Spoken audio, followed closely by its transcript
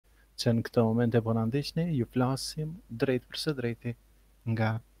që në këtë moment e po na ndiqni, ju flasim drejt për së drejti nga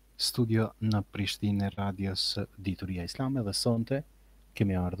studio në Prishtinë e radios Dituria Islame dhe sonte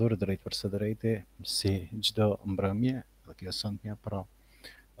kemi ardhur drejt për së drejti si çdo mbrëmje, dhe kjo sonte pra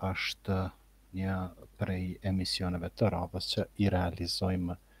është një prej emisioneve të radhës që i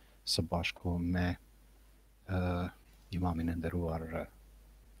realizojmë së bashku me imamin e nderuar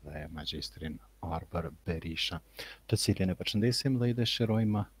dhe magjistrin Arber Berisha, të cilin e përshëndesim dhe i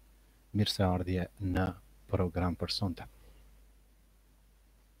dëshirojmë mirëseardhje në program për sonte.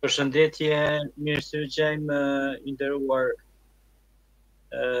 Përshëndetje, mirë se u gjejmë i nderuar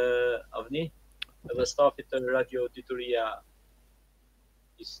Avni dhe stafit të Radio Dituria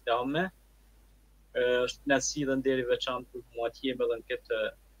Islame. Është kënaqësi dhe nderi veçantë për mua të jem edhe në këtë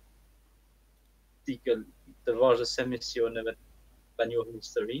cikël të vazhdimit të emisioneve të njohur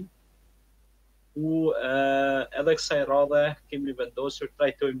historinë. Edhe kësaj radhe kemi vendosur të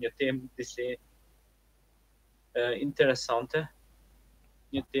trajtojmë një temë disi interesante,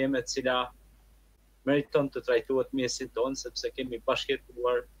 një temë e cila meriton të trajtohet mesin tonë, sepse kemi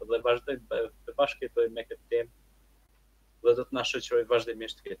bashkëjetuar dhe vazhdojmë të bashkëjetojmë me këtë temë dhe do të na shoqërojë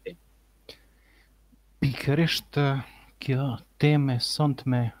vazhdimisht këtë temë. Pikërisht kjo temë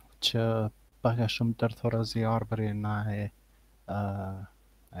sonte që pak a shumë tërthorazi Arberi na e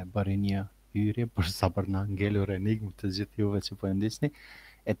bëri një hyrje për sa për na ngelur enigmë të gjithë juve që po e ndiqni.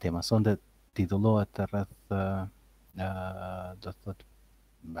 E tema sonte titullohet rreth do të thotë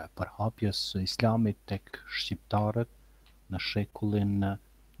përhapjes së islamit tek shqiptarët në shekullin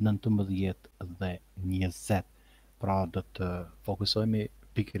 19 dhe 20. Pra do të fokusohemi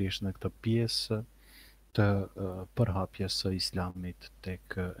pikërisht në këtë pjesë të përhapjes së islamit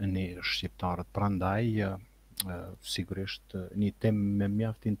tek ne shqiptarët. Prandaj sigurisht një temë me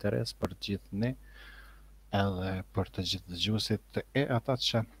mjaft interes për gjithë ne edhe për të gjithë dëgjuesit e ata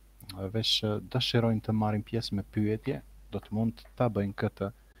që veç dëshirojnë të marrin pjesë me pyetje, do të mund ta bëjnë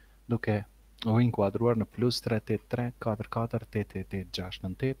këtë duke u inkuadruar në +383 44 88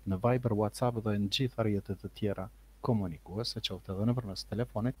 698 në Viber, WhatsApp dhe në gjitha rrjetet të tjera komunikuese, qoftë edhe nëpërmes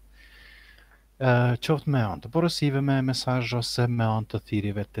telefonit, qoftë me anë të porosive me mesazh ose me anë të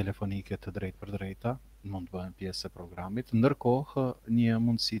thirrjeve telefonike të drejtë për drejta, mund të bëhen pjesë e programit. Ndërkohë, një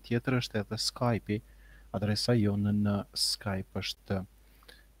mundësi tjetër është edhe Skype-i. Adresa jonë në Skype është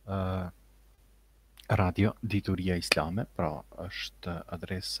Radio Dituria Islame, pra është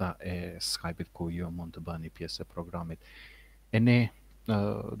adresa e Skype-it ku ju mund të bëni pjesë e programit. E ne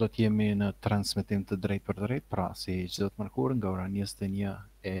do të jemi në transmetim të drejtë për drejtë, pra si çdo të mërkurë nga ora 21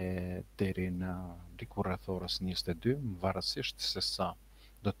 e deri në diku rreth orës 22, varësisht se sa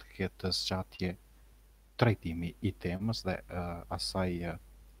do të ketë zgjatje trajtimi i temës dhe asaj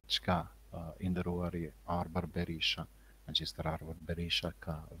çka i nderuari Arber Berisha, magjistër Arber Berisha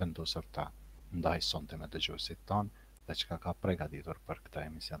ka vendosur ta ndaj sonte me dëgjuesit tanë dhe çka ka përgatitur për këtë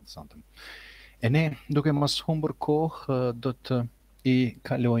emision të sonte. E ne, duke mos humbur kohë, do të i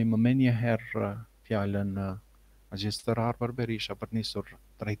kalojmë me një herë fjalën magjistër Arber Berisha për nisur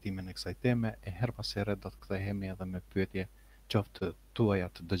trajtimin e kësaj teme, e her pas here do të kthehemi edhe me pyetje qoftë tuaja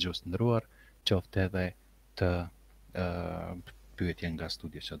të dëgjues të nderuar, qoftë edhe të pyetje nga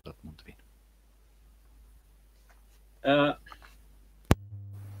studio që do të mund të vinë.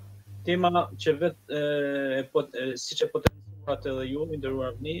 Tema që siç e potencuat edhe ju, i nderuar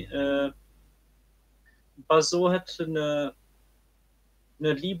Avni, bazohet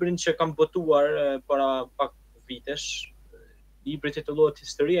në librin që kam botuar para pak vitesh. Libri titullohet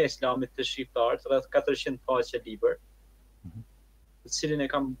Historia e Islamit të Shqiptarët, rreth 400 faqe libër, të cilin e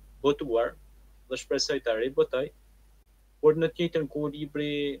kam botuar dhe shpresoj ta ribotoj, por në të njëjtën kohë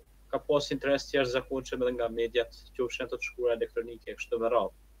libri ka pas interes të jashtëzakonshëm edhe nga mediat, qofshin ato të shkruara elektronike kështu me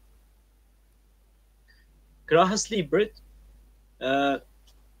radhë. Krahas librit,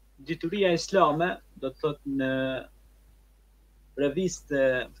 Dituria Islame, do të thotë në revistë,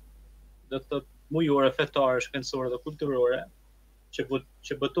 do të thotë mujore, fetare, shkencore dhe kulturore,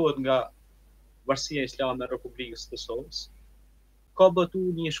 që botohet nga Varësia Islame e Republikës së Kosovës, ka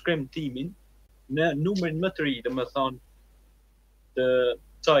botuar një shkremtimin në numrin më të ri, domethënë, të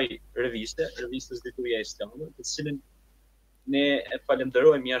kësaj revistës Dituria Islame, të cilën ne e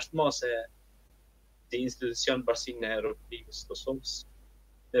falenderojmë jashtëmase të institucion Varësinë e Republikës së Kosovës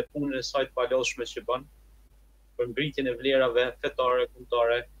dhe punën e saj të palodhshme që bën për ngritjen e vlerave fetare,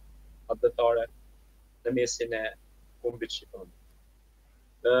 kombëtare, adetare në mesin e kombit shqiptar.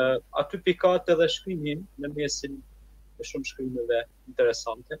 Aty pikat edhe shkrimin në mesin e shumë shkrimeve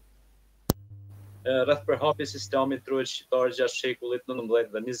interesante rreth përhapjes së islamit trojë shqiptar gjatë shekullit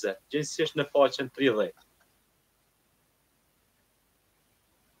 19 dhe 20, gjithsesi në faqen 30.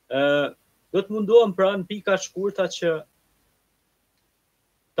 Do të mundohem pra në pika të shkurta që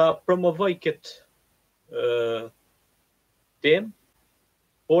ta promovoj këtë temë,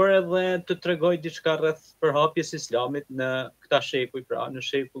 por edhe të tregoj diçka rreth përhapjes islamit në këta shekuj, pra në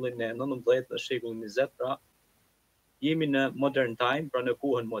shekullin e 19 dhe shekullin 20, pra jemi në modern time, pra në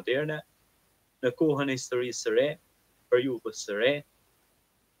kohën moderne, në kohën e historisë së re, periudhës së re,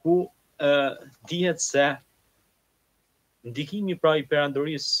 ku dihet se ndikimi pra i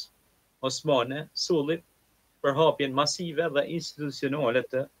perandorisë osmane solli përhapjen masive dhe institucionale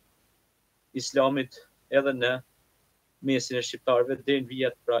të islamit edhe në mesin e shqiptarëve deri në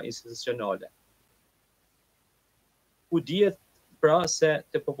vijat pra institucionale. Ku dihet pra se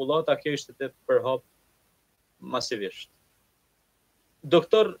te popullata kjo ishte të përhap masivisht.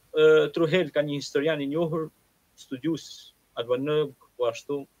 Doktor Truhel ka një historian i njohur, studius advonog, po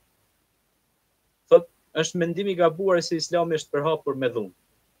ashtu, thot, është mendim i gabuar se Islami është përhapur me dhunë.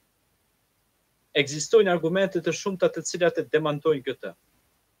 Ekzistojnë argumente të shumta të cilat e demantojnë këtë.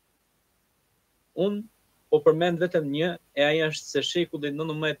 Unë po përmend vetëm një, e ajo është se shekulli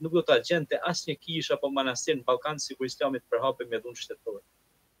 19 nuk do ta gjente asnjë kishë apo manastir në Ballkan sikur Islami të përhapej me dhunë shtetërore.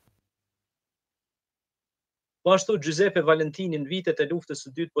 Po ashtu Giuseppe Valentini në vitet e luftës së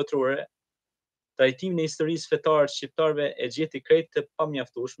dytë botërore, trajtimin e historisë fetare të shqiptarëve e gjeti krejt të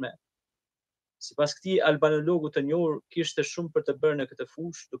pamjaftueshme. Sipas këtij albanologu të njohur, kishte shumë për të bërë në këtë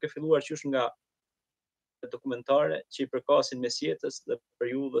fushë, duke filluar qysh nga dokumentare që i përkasin mesjetës dhe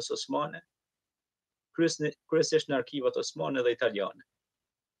periudhës osmane, kryesisht në arkivat osmane dhe italiane,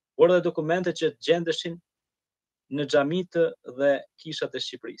 por dhe dokumente që gjendeshin në xhamitë dhe kishat e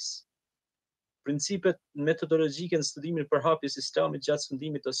Shqipërisë. Principet metodologjike në studimin e përhapjes islamit gjatë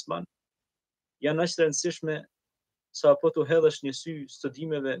sundimit osman janë aq të rëndësishme sa apo tu hedhësh një sy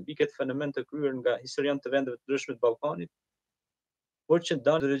studimeve mbi këtë fenomen të kryer nga historianë të vendeve të ndryshme të Ballkanit, por që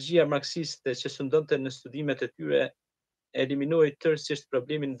metodologjia marksiste që sundonte në studimet e tyre eliminoi tërësisht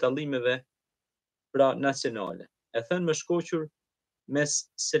problemin e dallimeve pra nacionale. E thënë më shkoqur mes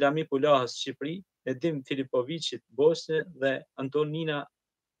Selami Pulahës Shqipëri, Nedim Filipoviçit Bosnjë dhe Antonina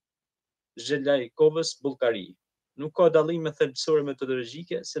Zhelajkovës Bullgari. Nuk ka dallime thelbësore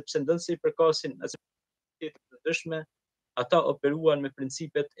metodologjike, sepse ndonse i përkasin nacionalitetet të ndryshme, ata operuan me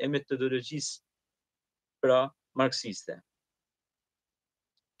principet e metodologjisë pra marksiste.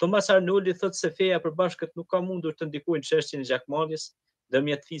 Thomas Arnoldi thotë se feja e përbashkët nuk ka mundur të ndikojë në çështjen e gjakmarrjes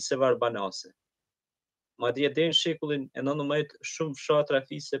ndërmjet fisëve arbanase. Madje deri në shekullin e 19 shumë fshatra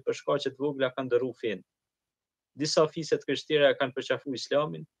fise për shkaqe të vogla kanë ndërruar fenë. Disa fise të krishterë kanë përqafuar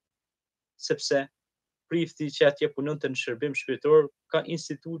islamin, sepse prifti që atje punonte në shërbim shpirtëror ka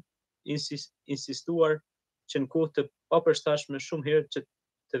insistuar që në kohë të papërshtatshme shumë herë që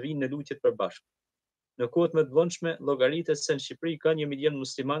të vinë në lutje të përbashkëta. Në kohët më të vonshme llogaritet se në Shqipëri ka 1 milion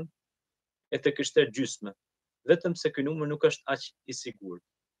musliman e të krishterë gjysmë, vetëm se ky numër nuk është aq i sigurt.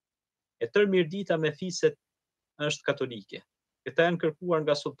 E tërë mirdita me fiset është katolike. Këta kanë kërkuar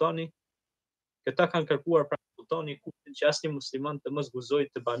nga sultani kuptin që asnjë musliman të mos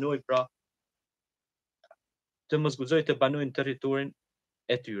guxojë të banojë të banojë në territorin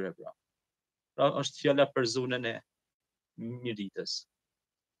e tyre pra. Pra është fjala për zonën e mirditës.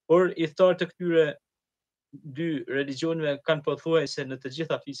 Por i thar të këtyre dy religioneve kanë pothuajse në të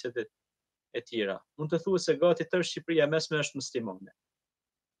gjitha fiset e tjera. Mund të thuhet se gati tërë Shqipëria mesme është muslimane.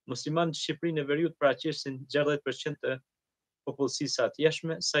 Muslimanët në Shqipëri në veriut paraqesin 60% të popullsisë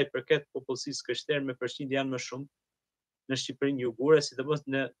atjeshme, sa i përket popullsisë krishtere me përqindje janë më shumë në Shqipërinë jugore, sidomos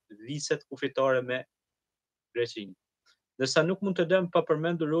në viset kufitare me Greqinë. Ndërsa nuk mund të lëm pa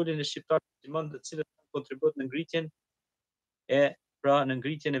përmendur rolin e shqiptarëve muslimanë, të cilët kanë kontribuar në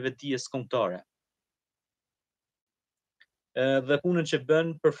ngritjen e vetdijes kombëtare. Dhe punën që bën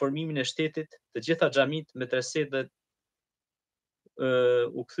për formimin e shtetit, të gjitha xhamit, medresetë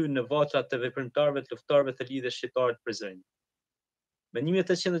u kthyn në vatra të veprimtarëve të luftëtarëve të lidhjes shqiptare të Prizrenit. Në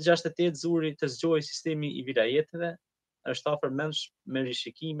 1868 zuri të zgjohej sistemi i vilajeteve, është afër mendsh me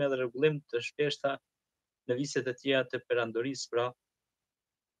rishikime dhe rregullim të shpeshta në viset e tjera të perandorisë pra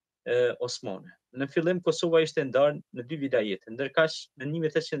osmane. Në fillim Kosova ishte ndarë në 2 vilajete, ndërkaq në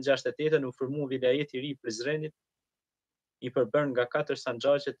 1868 u formua vilajeti i ri i Prizrenit, i përbërë nga 4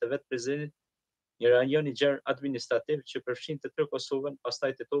 sanxhaqe të vetë Prizrenit, një rajon i gjerë administrativ që përfshin të tërë Kosovën,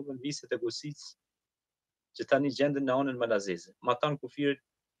 pastaj Tetovën, viset e Gusicës, që tani gjenden në anën malazeze, matan kufirit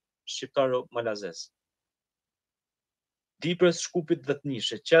shqiptaro-malazez. Diprës, Shkupit dhe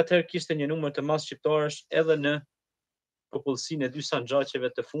Tnishe, që atëherë kishte një numër të madh shqiptarësh edhe në popullsinë e 2 sanxhaqeve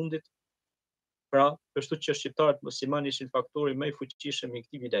të fundit, pra, kështu që shqiptarët muslimanë ishin faktori më i fuqishëm i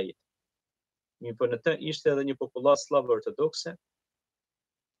këtij vilajeti. Mirë, por në të ishte edhe një popullat slavo ortodokse,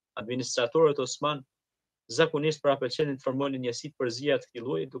 Administratorët osman zakonisht parapëlqenin të formonin njësitë përzija të këtij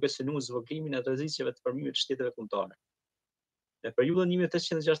lloji, duke synuar zvogëlimin e rrezikave të formimit të shteteve kombëtare. Në periudhën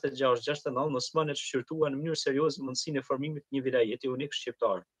 1866-69, osmanët shqyrtuan në mënyrë serioze mundësinë e formimit të një vilajeti unik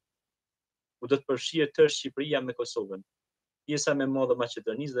shqiptar, ku do të përfshirë tërë Shqipëria me Kosovën, pjesa më e madhe e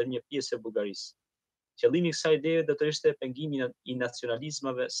Maqedonisë dhe një pjesë e Bullgarisë. Qëllimi i kësaj ideje do të ishte pengimi i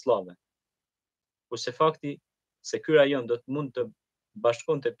nacionalizmave slave, kurse fakti se ky rajon do të mund të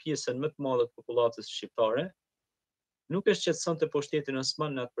bashkonte pjesën më të madhe të popullatës shqiptare, nuk e shqetësonte pushtetin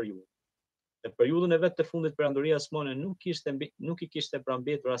osman në atë periudhë. Në periudhën e vet të fundit perandoria osmane nuk i kishte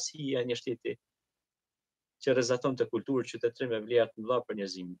mbetur asnjë një shteti që rrezatonte kulturë qytetëri me vlera të mëdha për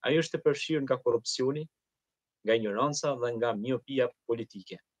njerëzimin. Ai është e përfshirë nga korrupsioni, nga ignoranca dhe nga miopia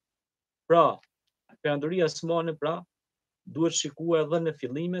politike. Pra, perandoria osmane duhet shikuar edhe në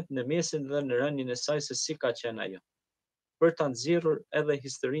fillimet, në mesin dhe në rënien e saj se si ka qenë ajo, për ta nxjerrur edhe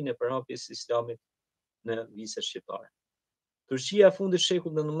historinë e përhapjes së islamit në viset shqiptare. Turqia e fundit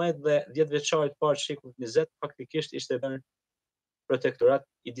shekullit XIX dhe 10-vjeçarit parë të shekullit 20 faktikisht ishte bërë protektorat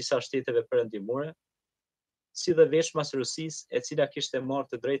i disa shteteve perëndimore, si dhe veçmas Rusisë, e cila kishte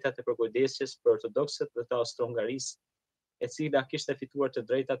marrë të drejtat e përkujdesjes për ortodokset dhe të Austro-Hungarisë, e cila kishte fituar të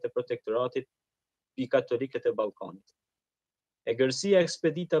drejtat e protektoratit mbi katolikët e Ballkanit. Egërësia e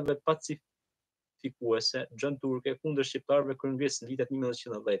ekspeditave pacifikuese gjën turke kundër shqiptarëve kryengjesë në vitet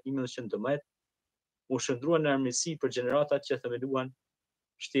 1910-1912 u shndrua në armiqësi për gjeneratat që themeluan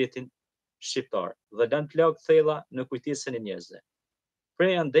shtetin shqiptar dhe lanë plagë thella në kujtesën e njerëzve.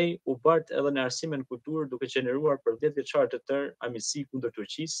 Prej andej u bart edhe në arsimin kulturë duke gjeneruar për 10 vjeçar të tërë armiqësi kundër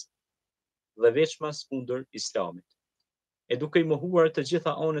Turqisë dhe veçmas kundër Islamit, e duke i mohuar të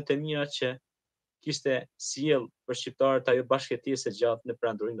gjitha anët e mira që kishte sjell për shqiptarët ajo bashkëjetesë e gjatë në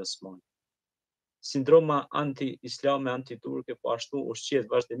perandorinë osmane. Sindroma anti-islame, anti-turke po ashtu ushqehet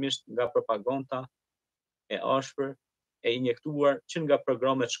vazhdimisht nga propaganda e ashpër e injektuar që nga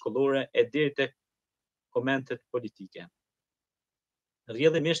programet shkollore e deri tek komentet politike.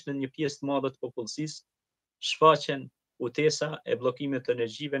 Rrjedhimisht në një pjesë të madhe të popullsisë shfaqen utesa e bllokimit të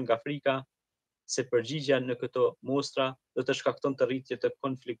energjive nga frika se përgjigjja në këto mostra do të shkakton të rritje të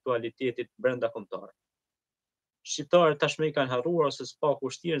konfliktualitetit brenda kombëtar. Shqiptarët tashmë i kanë harruar ose s'paku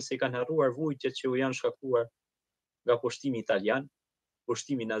vështirën se i kanë harruar vujtjet që u janë shkaktuar nga pushtimi italian,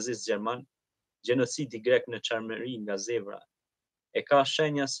 pushtimi nazist gjerman, gjenocidi grek në Çarmëri nga Zevra. E ka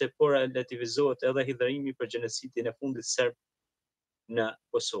shenja se po relativizohet edhe hidhërimi për gjenocidin e fundit serb në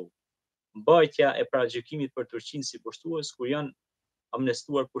Kosovë. Mbajtja e paragjykimit për Turqinë si pushtues, kur janë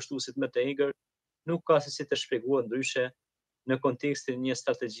amnestuar pushtuesit më të egër, nuk ka se si të shpjegohet ndryshe në kontekstin e një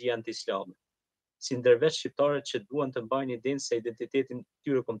strategjie anti-islame, si ndërveç shqiptarët që duan të mbajnë idenë se identitetin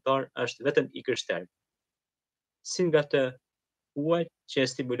tyre kombëtar është vetëm i krishterë. Si nga të huajt që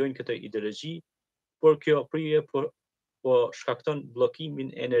e stimulojnë këtë ideologji, por kjo prije po shkakton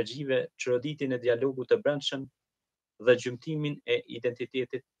bllokimin e energjive, çroditin e dialogut të brendshëm dhe gjymtimin e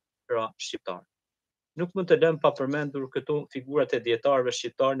identitetit shqiptar. Nuk mund të lëm pa përmendur këtu figurat e dietarëve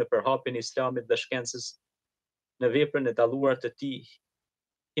shqiptar në përhapjen e islamit dhe shkencës në veprën e dalluar të tij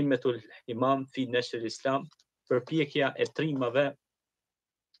Himmetul Imam fi Nashr Islam, përpjekja e trimave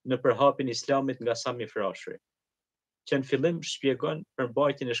në përhapjen e islamit nga Sami Frashëri, që në fillim shpjegon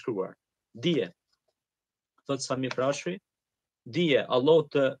përmbajtjen e shkruar. Dije, thot Sami Frashëri, dije Allah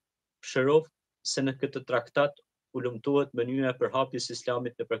të shërof se në këtë traktat ulëmtohet mënyra e përhapjes së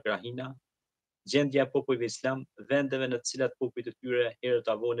islamit në përkrahina, gjendja e popujve islam, vendeve në të cilat popujt e tyre herët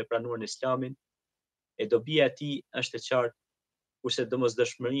avon e pranuan islamin, e dobia e tij është e qartë, kurse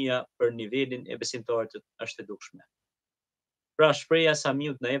domosdoshmëria për nivelin e besimtarit është e dukshme. Pra shpreha e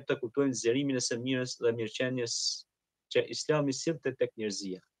Samiut na jep të kuptojmë zgjerimin e së mirës dhe mirëqenies që Islami sillte tek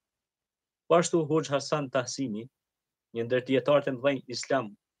njerëzia. Po ashtu Hoxh Hasan Tahsini, një ndër dietarët e mëdhenj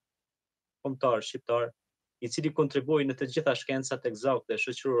islam kombëtar shqiptar, i cili kontribui në të gjitha shkencat eksakte,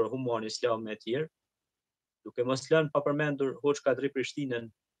 shoqërore, humane, islame e tjerë, duke mos lënë pa përmendur Hoxh Kadri Prishtinën,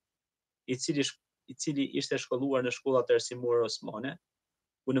 i cili ishte shkolluar në shkollat ersimore osmane,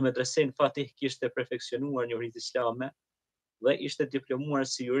 ku në medresen Fatih kishte perfeksionuar njohuritë islame dhe ishte diplomuar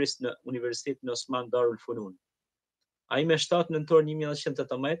si jurist në Universitetin Osman Darul Funun. Ai me 7 nëntor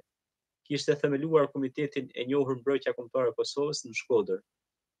 1918 kishte themeluar Komitetin e njohur Mbrojtja Kombëtare e Kosovës në Shkodër.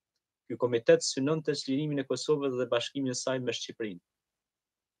 Ky komitet synonte çlirimin e Kosovës dhe bashkimin e saj me Shqipërinë.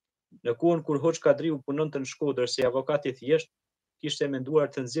 Në kohën kur Hoxh Kadriu punonte në Shkodër si avokat i thjesht, kishte menduar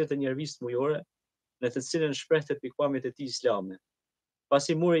të nxjerrte një revistë mujore në të cilën shprehte pikpamjet e tij islame.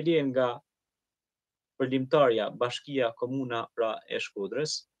 Pasi mori lejen nga përlimtarja Bashkia Komuna pra e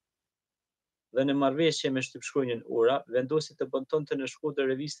Shkodrës, dhe në marrëveshje me shtypshkronjën Ora, vendosi të botonte në Shkodër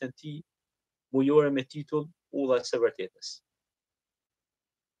revistën e tij mujore me titull Ullat së vërtetës.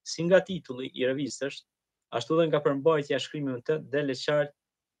 Si nga titulli i revistës, ashtu dhe nga përmbajtja e shkrimit të dele qartë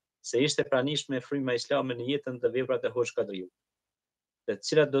se ishte pranishme fryma islame në jetën dhe veprat e Hoxh Kadriut, të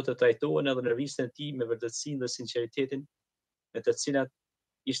cilat do të trajtohen edhe në revistën e tij me vërtetësinë dhe sinqeritetin me të cilat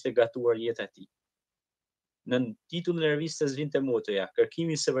ishte gatuar jeta e tij. Në titullin e revistës vinte motoja: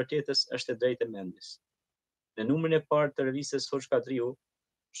 Kërkimi i së vërtetës është e drejtë e mendjes. Në numrin e parë të revistës Hoxh Kadriu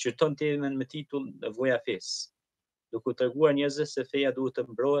shqyrton temën me titull Voja e fesë, duke treguar njerëzve se feja duhet të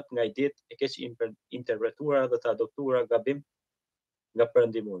mbrohet nga idetë e keq interpretuara dhe të adoptuara gabim nga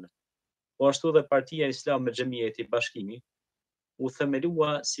perëndimorët. Po ashtu dhe Partia Islame Xhemijeti Bashkimi u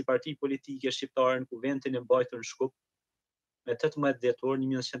themelua si parti politike shqiptare në Kuventin e mbajtur në Shkup me 18 dhjetor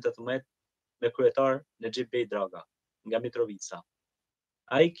 1918 me kryetar Nexhib Bej Draga nga Mitrovica.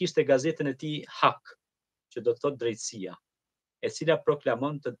 Ai kishte gazetën e tij Hak, që do të thotë drejtësia, e cila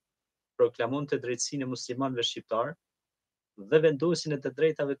proklamonte drejtësinë e muslimanëve shqiptar dhe vendosin e të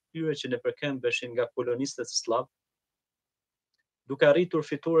drejtave të tyre që në përkëmbeshin nga kolonistët slav, duke arritur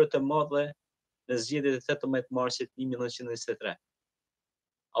fitore të madhe në zgjedhjet e 18 marsit 1923.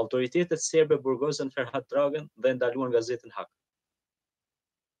 Autoritetet serbe burgozën Ferhat Dragën dhe ndaluan gazetën Hak.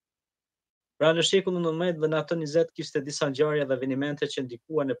 Pra në shekullin 19 dhe në atë 20 kishte disa ngjarje dhe evenimente që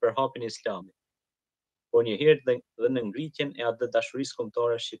ndikuan në përhapjen e islamit, por njëherë dhe në ngritjen e atë dashurisë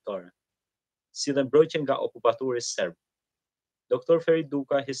kombëtare shqiptare, si dhe mbrojtjen nga okupatori serb. Doktor Ferit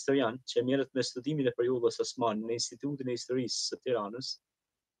Duka, historian që merret me studimin e periudhës osmane në Institutin e Historisë së Tiranës,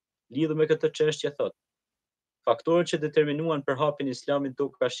 lidhur me këtë çështje thotë: faktorët që determinuan përhapjen e islamit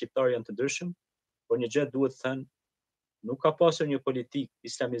toka shqiptare janë të ndryshëm, por një gjë duhet thënë, nuk ka pasur një politikë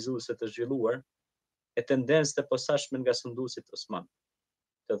islamizuese të zhvilluar e tendencë të posaçme nga sunduesit osman.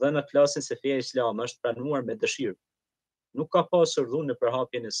 Të dhënat flasin se feja islame është pranuar me dëshirë. Nuk ka pasur dhunë në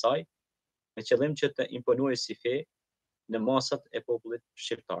përhapjen e saj me qëllim që të imponojë si fe në masat e popullit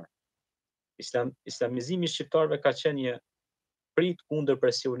shqiptar. Islamizimi i shqiptarëve ka qenë një prit kundër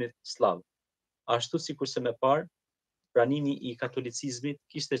presionit slav, ashtu sikurse më parë pranimi i katolicizmit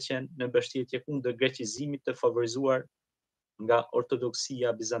kishte qenë në mbështetje kundër greqizimit të favorizuar nga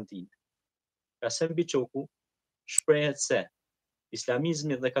ortodoksia bizantine. Kasem Biçoku shprehet se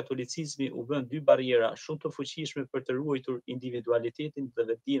islamizmi dhe katolicizmi u bën dy barriera shumë të fuqishme për të ruajtur individualitetin dhe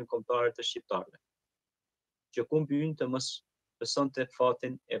vetdijen kombëtare të shqiptarëve, që kumbi ynë të mos besonte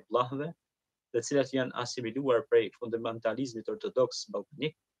fatin e vllahëve, të cilat janë asimiluar prej fundamentalizmit ortodoks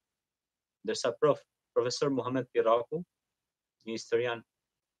ballkanik, ndërsa profesor Muhamet Piraku, një historian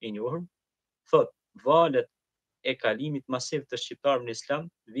i njohur, thotë valët e kalimit masiv të shqiptarëve në islam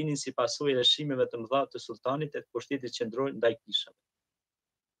vinin si pasojë e lëshimeve të mëdha të sultanit e të pushtetit qendror ndaj kishave.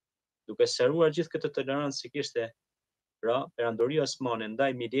 Duke sqaruar gjithë këtë tolerancë që kishte pra perandoria osmane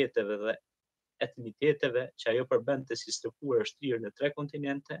ndaj milleteve dhe etniteteve që ajo përbente si strukturë e shtrirë në 3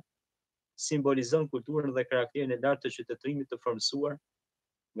 kontinente, simbolizon kulturën dhe karakterin e lartë të qytetërimit të formësuar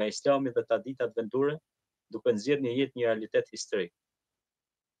nga islami dhe traditat vendore, duke nxjerrë në jetë një realitet historik.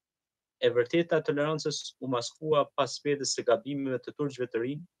 E vërteta e tolerancës u maskua pas sfidës së gabimeve të turqëve të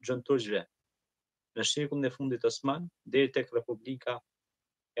rinj, Xhon turqëve, në shekullin e fundit osman, deri tek Republika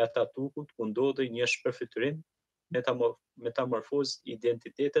e Ataturkut, ku ndodhi një shpërfytyrim, metamorfozë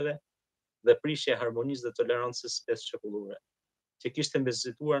identiteteve dhe prishje e harmonisë dhe tolerancës pesëshekullore, që kishte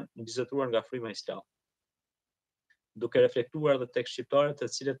mbizetuar nga fryma islame, duke reflektuar edhe tek shqiptarët, të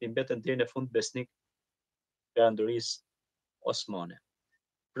cilët i mbeten deri në fund besnik perandorisë osmane.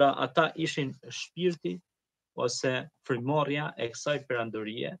 Pra ata ishin shpirti ose frymëmarrja e kësaj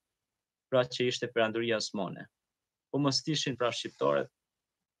perandorie, pra që ishte perandoria osmane. Po mos ishin pra shqiptarët,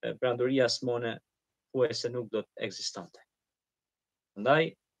 perandoria osmane thuajse nuk do të ekzistonte.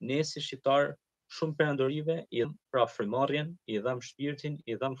 Prandaj ne si shqiptar shumë perandorive i dhëm pra frymëmarrjen, i dhëm shpirtin,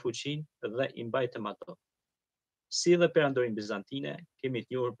 i dhëm fuqinë dhe i mbajtëm ato. Si dhe perandorin bizantine, kemi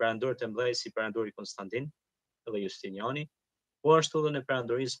të njohur perandorë të mëdhej si perandori Konstantin dhe Justiniani, po ashtu edhe në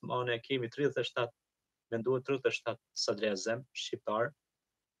perandorisë osmane kemi 37 sadriazem shqiptar,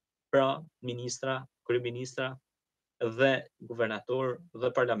 pra ministra, kryeministra dhe guvernator dhe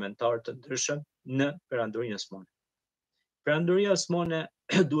parlamentar të ndryshëm në perandorinë osmane. Perandoria osmane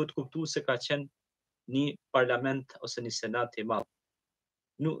duhet kuptuar se ka qenë një parlament ose një senat i madh.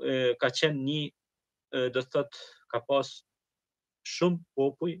 Ka qenë një, do të thotë, ka pas shumë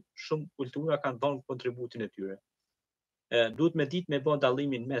popull, shumë kultura kanë dhënë kontributin e tyre. Duhet me ditë me bë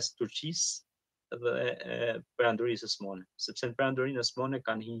dallimin mes Turqisë dhe perandorisë osmane, sepse në perandorinë osmane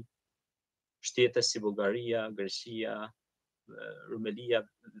kanë hi shtete si Bullgaria, Greqia, Rumelia,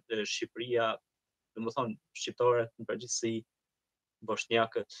 Shqipëria, domethënë shqiptarët në përgjithësi,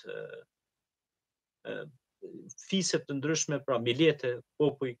 bosnjakët, fiset të ndryshme, pra milete,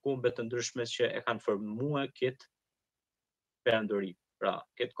 popuj, kombe të ndryshme që e kanë formuar këtë perandori, pra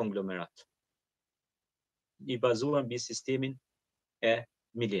këtë konglomerat, i bazuar mbi sistemin e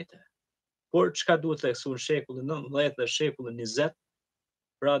mileteve. Por çka duhet theksuar në shekullin 19 dhe shekullin 20,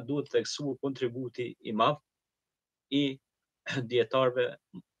 pra duhet theksuar kontributi i madh i dietarëve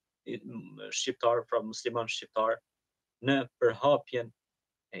shqiptar, pra musliman shqiptar, në përhapjen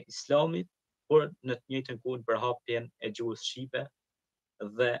e islamit, por në të njëjtën kohë përhapjen e gjuhës shqipe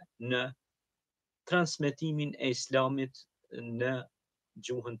dhe në transmetimin e islamit në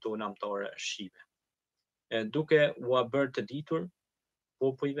gjuhën tonë amtare shqipe. Duke u bërë të ditur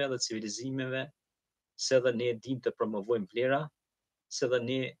popujve dhe civilizimeve se dhe ne dim të promovojmë vlera, se dhe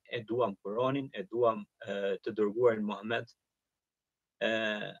ne e duam Kur'anin, e duam të dërguarin Muhammed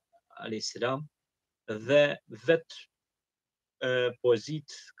a.s. dhe vetë poezit,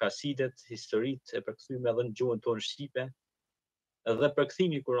 kasidet, historit e përkthyme edhe në gjuhën tonë shqipe dhe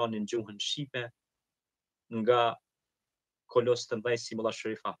përkthimi i Kur'anit në gjuhën shqipe nga kolos të mëdhenj si Molla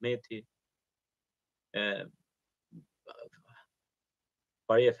Sharif Ahmeti,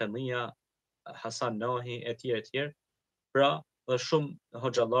 Paria Fennia, Hasan Nahi, etj. Pra dhe shumë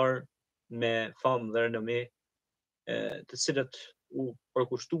hoxhallar me famë dhe renome, të cilët u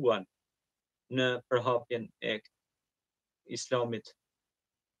përkushtuan në përhapjen e islamit.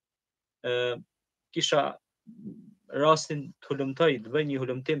 Kisha rastin të hulumtoj, të bëj një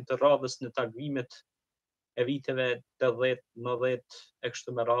hulumtim të radhës në takimet e viteve 80, 90 e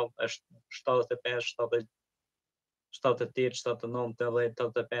kështu me radhë, 75, 70, 78, 79, 80,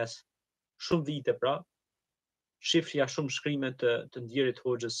 85, shumë vite pra, shifrja shumë shkrime të ndjerit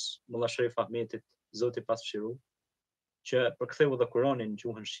hoxhës Molla Sharif Ahmetit, Zoti pasfshiru, që përktheu dhe Kur'anin në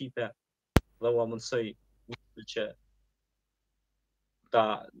gjuhën shqipe dhe u mundsoi që ta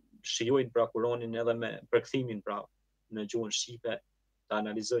shijojnë pra Kur'anin edhe me përkthimin pra në gjuhën shqipe, ta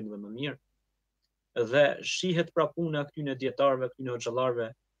analizojnë dhe më mirë. Dhe shihet pra puna këtyre dietarëve, këtyre hoxhallarëve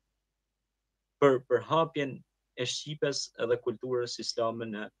për përhapjen e shqipes edhe kulturës islame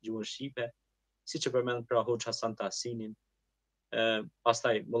në gjuhën shqipe, siç e përmend pra Hoxh Hasan Tahsinin,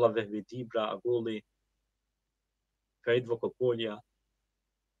 pastaj Molla Vehbi Dibra, Agulli, Ferit Vokopolja,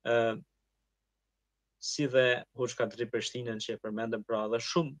 si dhe Hoxh Kadri Prishtinën që e përmendëm pra, dhe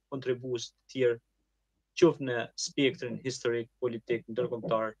shumë kontribues të tjerë, qoftë në spektrin historik, politik,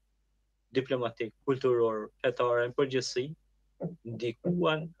 ndërkombëtar, diplomatik, kulturor, fetar, në përgjithësi,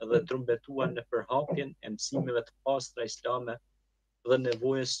 ndikuan dhe trumbetuan në përhapjen e mësimeve të pastra islame dhe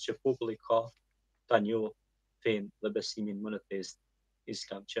nevojës që populli ka ta njohë fenë dhe besimin monoteist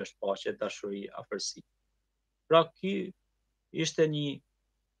islam, që është paqe, dashuri, afërsi. Pra ky ishte një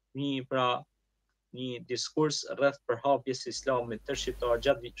diskurs rreth përhapjes së islamit të shqiptar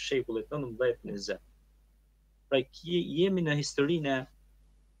gjatë shekullit 19-20. Pra jemi në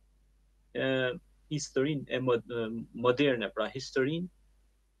historinë moderne, pra historinë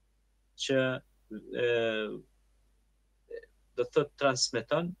që do të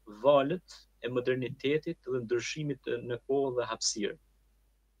transmeton valët e modernitetit dhe ndryshimit në kohë dhe hapësirë.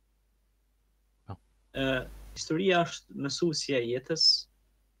 Historia është mësuesja e jetës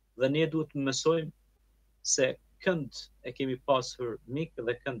dhe ne duhet të mësojmë se kënd e kemi pasur mik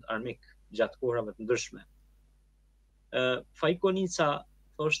dhe kënd armik gjatë kohërave të ndryshme. Fajkonica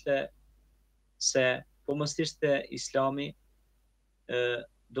thoshte se po mos ishte islami,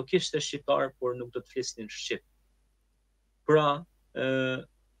 do kishte shqiptar, por nuk do të flisnin shqip. Pra,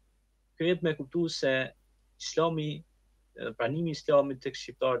 kryet me kuptu se islami, pranimi islamit tek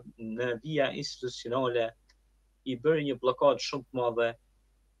shqiptar në vija institucionale i bëri një blokadë shumë të madhe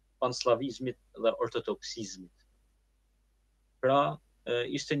panslavizmit dhe ortodoksizmit. Pra,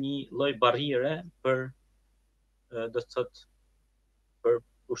 ishte një lloj barriere për, do të thotë, për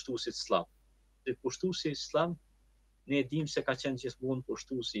pushtuesit slav. Dhe pushtuesi islam, ne dim se ka qenë gjithmonë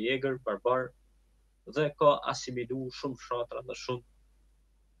pushtues i egër, barbar, dhe ka asimilu shumë fshatra dhe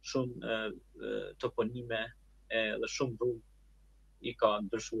shumë toponime dhe shumë rrugë i ka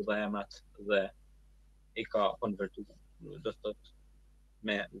ndryshuar dhe emrat dhe i ka konvertuar, do të thotë,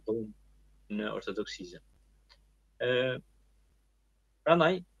 me dhunë në ortodoksizëm.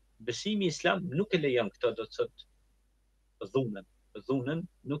 Prandaj, besimi islam nuk e lejon këtë, do të thotë, dhunën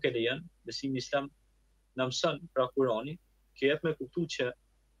nuk e lejon. Besimi islam na mëson pra Kurani, që jep me kuptu që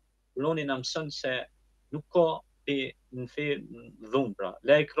Kurani na mëson se nuk ka në fe dhunë, pra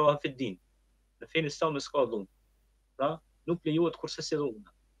la ikraha fi din. Në fenë islame s'ka dhunë. Pra, nuk lejohet kurse si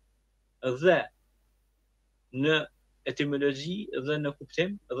dhuna. Dhe në etimologji dhe në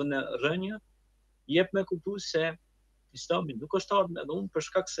kuptim dhe në rënje jep me kuptu se Islami nuk është ardhur me dhunë për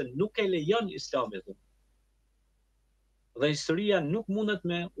shkak se nuk e lejon Islami dhunë. Dhe historia nuk mundet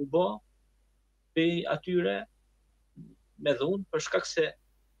me u bë pe atyre me dhunë për shkak se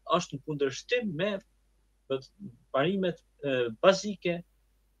është në kundërshtim me parimet bazike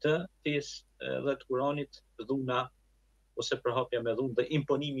të fesë dhe të Kuranit, dhuna ose përhapja me dhunë dhe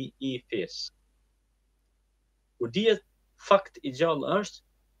imponimi i fesë. Kur dihet fakt i gjallë është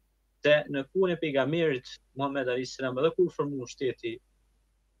se në kohën e pejgamberit Muhammed alayhis salam edhe kur formoi shteti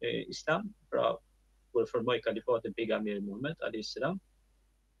islam, pra kur formoi kalifatin pejgamberi Muhammed alayhis salam,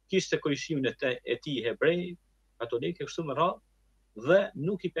 kishte kryeqyrin e tij hebrej, katolik e kështu me radhë, dhe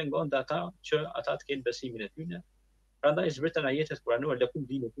nuk i pengonte ata që ata të kenë besimin e tyre. Prandaj zbritën ajetet kuranore lakum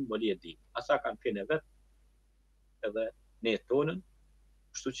dinukum waliya din. Ata kanë fenë vet, edhe ne tonën,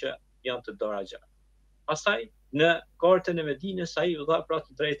 kështu që janë të dora gjatë. Pastaj në kartën e Medinës ai u dha pra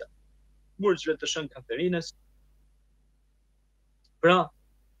të drejta burgjve të Shën Katerinës. Pra,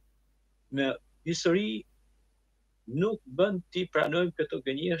 në histori nuk bën ti pranojmë këto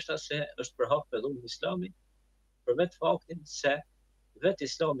gënjeshtra se është përhap me dhunë Islami, për vetë faktin se vetë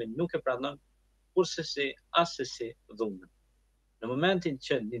Islami nuk e pranon kurse si asesi dhunën. Në momentin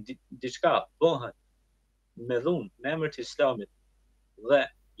që diçka bëhet me dhunë në emër të Islamit dhe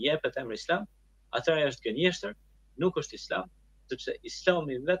jepet emri Islam, atëra është gënjeshtër, nuk është Islam, sepse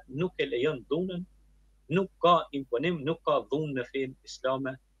Islami vetë nuk e lejon dhunën, nuk ka imponim, nuk ka dhunë në fenë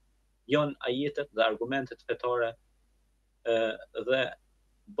islame, janë ajetet dhe argumentet fetare dhe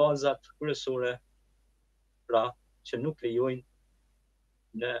bazat kryesore pra që nuk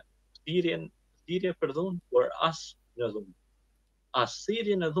lejojnë në thirrje për dhunë, por as në dhunë. As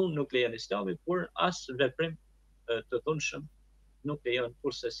thirrje në dhunë nuk lejon Islami, por as veprim të dhunshëm nuk lejon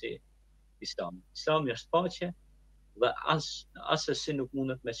kurse si Islami. Islami është paqe dhe asesi nuk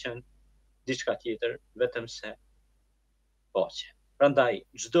mundet me qenë diçka tjetër vetëm se paqe. Prandaj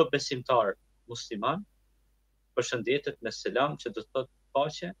çdo besimtar musliman përshëndetet me selam, që do të thotë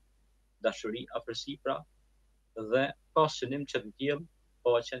paqe, dashuri, afërsi pra, dhe ka synim që të ndjell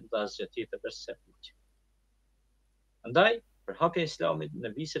paqen dhe asgjë tjetër përse paqe. Prandaj përhapja e Islamit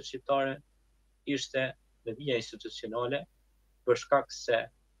në viset shqiptare ishte në vija institucionale për shkak se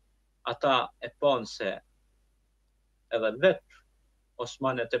ata e panë se edhe vetë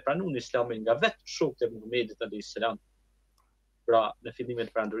Osmanet e pranuan Islamin nga vetë shokët e Muhamedit alayhis salam. Pra në fillimet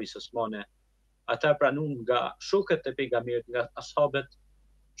e perandorisë osmane, ata pranuan nga shokët e pejgamberit, nga ashabët,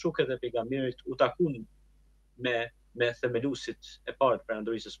 shokët e pejgamberit u takun me themelusit e parë të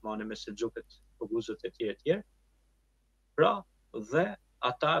perandorisë osmane, me selxhukët, oguzët e tjerë. Pra dhe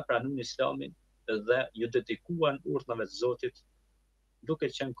ata pranuan Islamin dhe ju dedikuan urdhnave të Zotit duke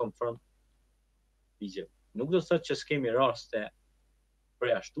qenë konform ligjeve. Nuk do të thotë që s'kemi raste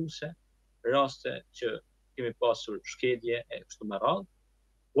përjashtuese, raste që kemi pasur shkelje e kështu me radhë,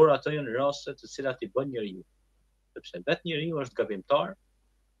 por ato janë raste të cilat i bën njeriu. Sepse vetë njeriu është gabimtar,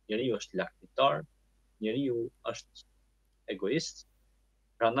 njeriu është lakmitar, njeriu është egoist.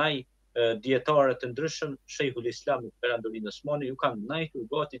 Prandaj dietarët të ndryshëm, Sheikhul Islamit Perandorin Osmani ju kanë ndajtur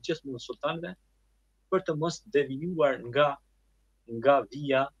gati gjithmonë sultanëve për të mos devijuar nga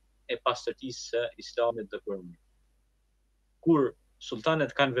vija e pastërtisë së Islamit dhe Kuranit. Kur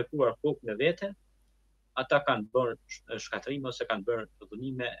sultanet kanë vepruar kokë në vete, ata kanë bërë shkatërime ose kanë bërë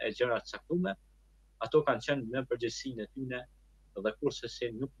dhunime e gjëra të caktuara, ato kanë qenë në përgjegjësinë e tyre dhe kurse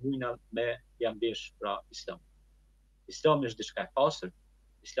si nuk mujna me jambesh pra Islam. Islami është diçka e pastër,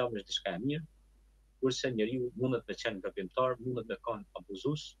 Islami është diçka e mirë, kurse njeriu mundet me qenë gabimtar, mundet me qenë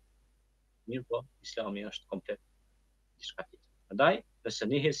abuzues, mirë po Islami është komplet diçka tjetër. Prandaj, nëse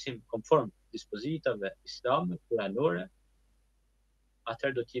ne hesim konform dispozitave islame kuranore,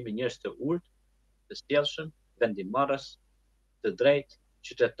 atëherë do të jemi njerëz të urtë, të sjellshëm, vendimarrës, të drejtë,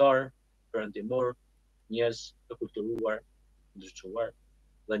 qytetar, perëndimor, njerëz të kulturuar, ndriçuar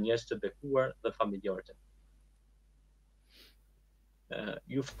dhe njerëz të bekuar dhe familjarë.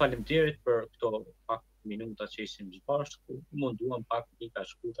 Ju falemnderit për këto pak minuta që ishim bashkë, munduam pak pika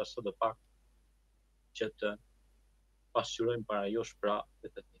shkurta sot dhe pak që të pasqyrojmë para josh pra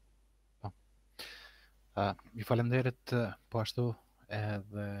vetë ti. Ju falemnderit po ashtu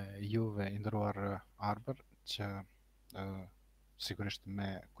edhe juve i nderuar Arber që sigurisht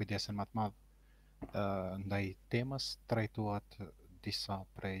me kujdesin më të madh ndaj temës trajtuat disa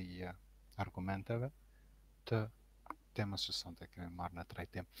prej argumenteve të temës që sonte kemi marrë në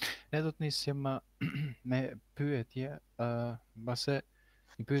trajtim. Ne do të nisim me pyetje, mbase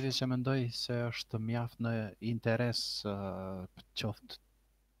një pyetje që mendoj se është mjaft në interes qoftë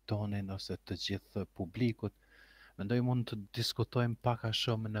tonin ose të gjithë publikut, Mendoj mund të diskutojmë pak a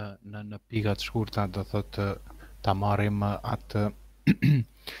shumë në pikat shkurta, do thotë ta marrim atë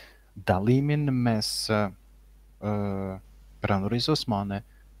dallimin mes perandorisë osmane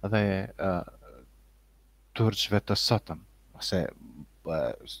dhe turqëve të sotëm, ose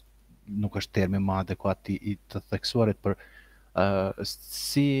nuk është termi më adekuat i të theksuarit, për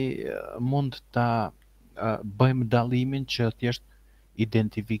si mund ta bëjmë dallimin që thjesht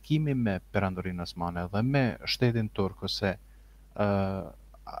identifikimi me perandorinë osmane dhe me shtetin turk, ose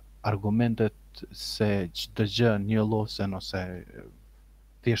argumentet se çdo gjë njollosen ose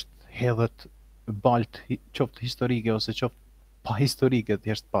thjesht hedhet balt, qoftë historike ose qoftë pa historike,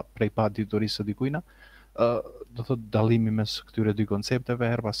 thjesht prej pa diturisë së dikujna, do thotë dallimi mes këtyre dy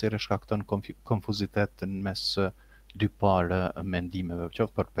koncepteve her pas here shkakton konfuzitet në mes dy parë mendimeve,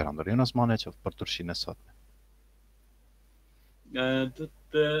 qoftë për perandorinë osmane, qoftë për Turqinë e sotme.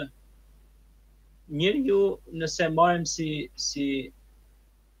 Njeriu, nëse marrim si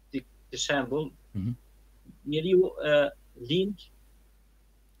shembull, njeriu lind,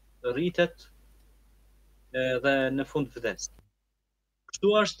 rritet dhe në fund vdes.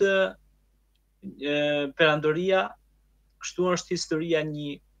 Kështu është perandoria, kështu është historia e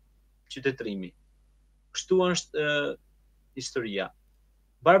një qytetërimi. Kështu është historia.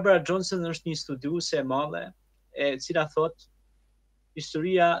 Barbara Johnson është një studiuese e madhe, e cila thot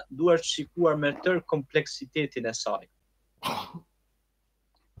historia duhet shikuar me tërë kompleksitetin e saj.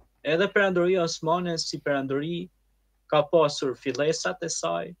 Edhe perandoria osmane si perandori ka pasur fillesat e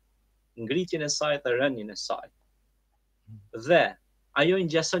saj, ngritjen e saj dhe rënien e saj. Dhe ajo i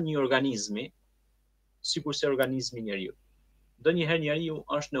ngjason një organizmi, sikurse organizmi njeriu. Ndonjëherë njeriu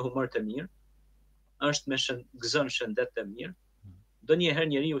është në humor të mirë, është me gëzon shëndet të mirë,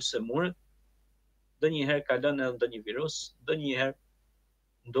 ndonjëherë njeriu sëmurët, ndonjëherë ka lënë edhe ndonjë virus, ndonjëherë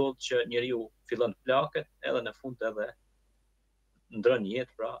ndodh që njeriu fillon të plaket, edhe në fund edhe ndron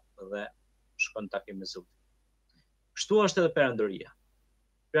jetë, pra, dhe shkon takim me Zotin. Kështu është edhe perandoria.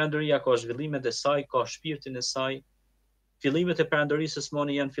 Perandoria ka zhvillimet e saj, ka shpirtin e saj. Fillimet e perandorisë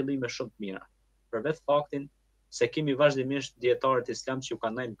osmane janë fillime shumë të mira. Përveç faktin se kemi vazhdimisht dietarët islam që u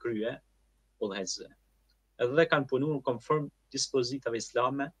kanë ndajnë krye udhëheqësve. Edhe kanë punuar konform dispozitave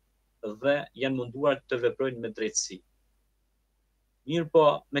islame dhe janë munduar të veprojnë me drejtësi. Mirë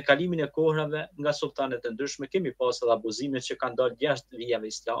po, me kalimin e kohrave nga sultanet e ndryshme kemi pas edhe abuzimet që kanë dalë jashtë vijave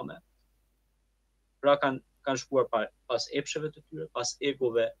islame. Pra kanë shkuar pas epsheve të tyre, pas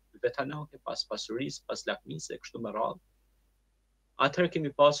egove vetanake, pas pasurisë, pas lakmisë, kështu me radhë. Atëherë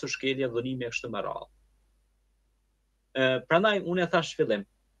kemi pasur shkelje, dhunime kështu me radhë. Prandaj unë e thash fillim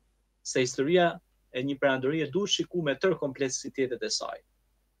se historia e një perandorie duhet shikuar me tërë kompleksitetet e saj.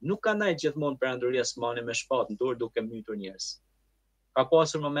 Nuk ka ndaj gjithmonë perandoria osmane me shpatë në dorë duke mbytur njerëz. Ka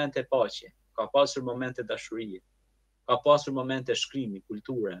pasur momente paqe, ka pasur momente dashurie, ka pasur momente shkrimi,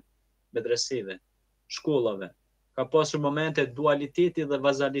 kulture, medreseve, shkollave, ka pasur momente dualiteti dhe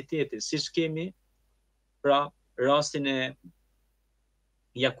vazaliteti, siç kemi pra rastin e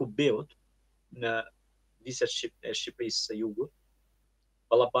Jakubeut në viset e Shqipërisë së Jugut,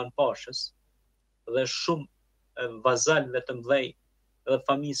 Ballaban Pashës, dhe shumë vazalëve të mëdhej dhe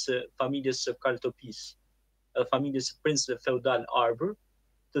familjes së Kaltopisë, edhe familjes së princëve feudal Arber,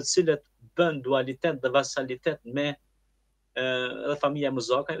 të cilët bën dualitet dhe vasalitet me edhe familja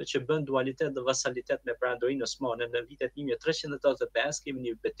Muzakajve që bën dualitet dhe vasalitet me perandorinë osmane. Në vitet 1385 kemi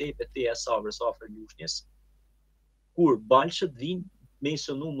një betejë e Savrës afër Lushnjës, kur balshët vinë me i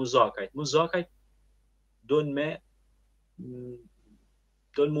sënu Muzakajt. Muzakajt donë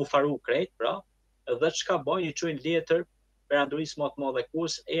mu faru krejt, pra, dhe çka bajnë i çojnë letër perandorisë më të madhe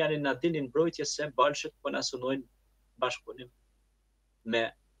kohës, e janë na dilin mbrojtje se balshët po na synojnë bashkëpunim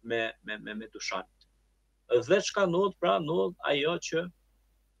me Dushanit. Dhe çka ndodh, pra ndodh ajo që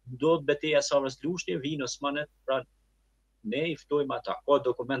ndodh betejë e Savrës Lushnje, vinë osmanet, pra ne i ftojmë ata, ka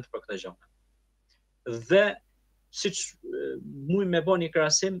dokument për këtë gjë. Dhe siç muj me bë një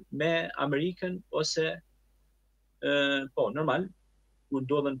krahasim me Amerikën ose po normal ku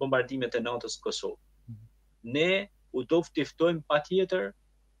ndodhen bombardimet e NATO-s në Kosovë. Ne u do të ftojmë patjetër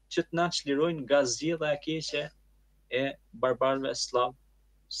që të na çlirojnë nga zgjedhja e keqe e barbarëve slav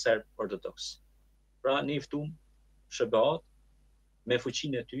serb ortodoks. Pra ne i ftuam SBA-t me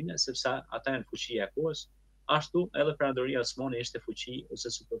fuqinë e tyre, sepse ata janë fuqia e kohës, ashtu edhe perandoria osmane ishte fuqi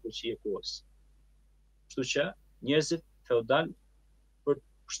ose superfuqi e kohës. Kështu që njerëzit feudal për të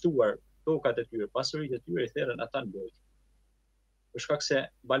pushtuar tokat e tyre, pasuritë e tyre, i therrën ata në mbrojtje. Për shkak se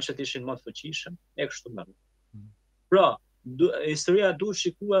balshët ishin më të fuqishëm, e kështu me radhë. Pra, historia duhet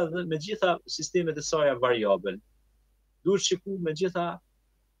shikuar edhe me gjitha sistemet e saj variabel. Duhet shikuar me gjitha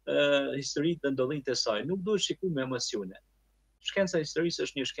historitë dhe ndodhinjtë e saj. Nuk duhet shikuar me emocione. Shkenca e historisë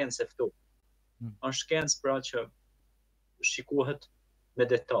është një shkencë e ftohtë. Është shkencë pra që shikohet me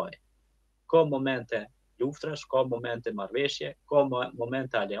detaj. Ka momente luftrash, ka momente marrëveshje, ka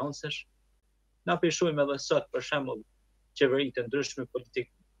momente aleancesh. Na shohim edhe sot për shembull qeveritë të ndryshme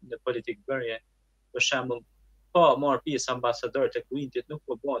në politikë bërje, për shembull pa marrë pjesë ambasadorët e Kuwaitit, nuk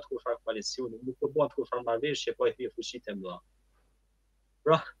po bëhet kurfar koalicioni, nuk po bëhet kurfar marrëveshje, po e thirr fuqitë e mëdha.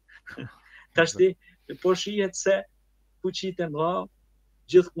 Pra, tashti po shihet se fuqitë e mëdha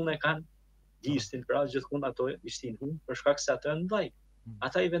gjithkund e kanë listin, pra gjithkund ato ishtin humbë për shkak se ato janë ndaj.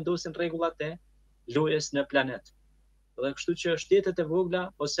 Ata i vendosin rregullat e lojës në planet. Dhe kështu që shtetet e vogla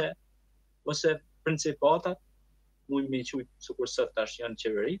ose principatat, mund me quajtur sikur sot tash janë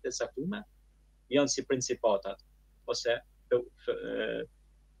qeveritë e caktuara, janë si principatat ose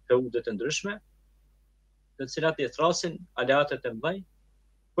feudet të ndryshme, të cilat i thrasin aleatet e mëdhenj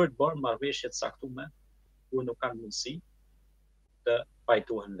për të bërë marrëveshje të caktuara kur nuk kanë mundësi të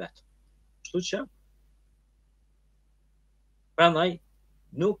pajtohen vetë. Kështu që prandaj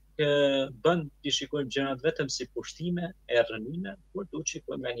nuk bën të shikojmë gjërat vetëm si pushtime e rrënime, por duhet të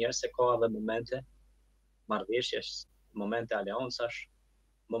shikojmë nganjëherë se ka edhe momente marrëveshjesh, momente aleancash,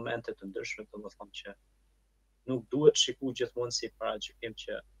 momente të ndryshme, domethënë që nuk duhet shikuar gjithmonë si paragjykim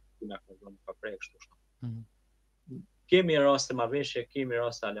që na ka dhënë pa prej kështu. Kemi raste marrëveshje, kemi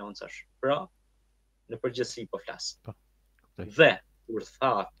raste aleancash. Pra, në përgjithësi po flas. Dhe kur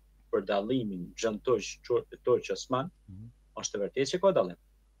tha për dallimin Turq Osman, është e vërtetë që ka dallim.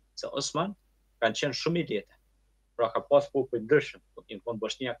 Se Osman kanë qenë shumë i lehtë. Pra ka pas popull ndryshëm, kanë qenë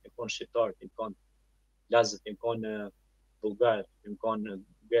bosnjak, kanë qenë shqiptar, kanë qenë lazët, kanë qenë bullgar, kanë qenë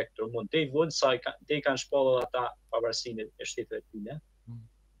grek, rumun, te i vonë sa te i kanë shpallur ata pavarësinë e shtetëve të tyre.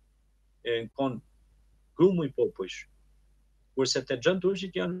 Kanë grumuj popujsh. Kurse te xhan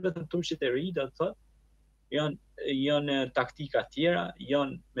turqit janë vetëm turqit e ri, do të thotë, janë taktika tjera,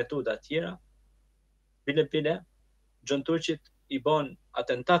 janë metoda tjera. Pile xhan turqit i bën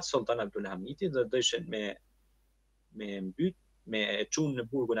atentat Sultan Abdulhamidit dhe dëshën me mbyt, me çun në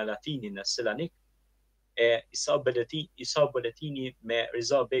burgun e Latini në Selanik, e Isa Boletini me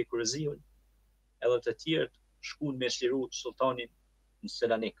Riza Bey Kurziun, edhe të tjerët shkuan me çliru sultanin në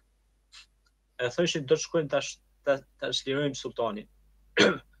Selanik. E thoshin do të shkojmë ta çlirojmë sultanin.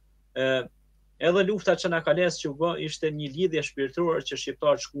 Edhe lufta që na ka lesë që bë ishte një lidhje shpirtërore që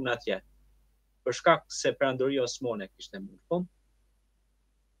shqiptarët shkuan atje. Për shkak se perandoria osmane kishte mund fund,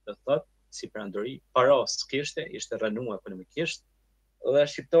 do thotë si perandori para s'kishte, ishte rënuar ekonomikisht, dhe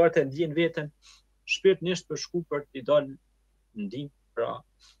shqiptarët e ndjen veten shpirtërisht për shku për t'i dalë ndihmë pra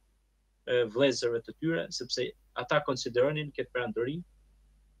vëllezërve të tyre, sepse ata konsideronin këtë perandori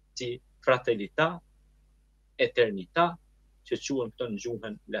si fraternita, eternita, që quhen këto në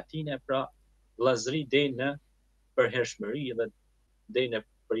gjuhën latine, pra vllazëri deri në përhershmëri dhe deri në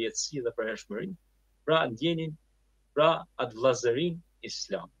përjetësi dhe përhershmëri. Pra ndjenin pra atë vllazërinë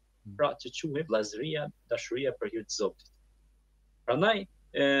islam. Pra që quhet vllazëria, dashuria për hir të Zotit. Prandaj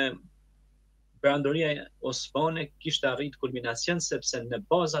perandoria osmane kishte arrit kulminacion sepse në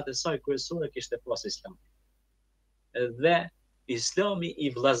bazat e saj kryesore kishte pas islam. Dhe islami i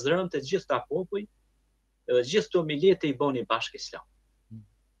vllazëron të gjithë ta popull, dhe gjithë këto milete i bënin bashkë islam.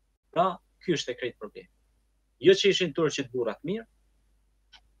 Pra, ky është e krejt problem. Jo që ishin turqit burrat mirë,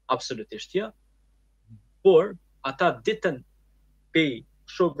 absolutisht jo, por ata ditën pej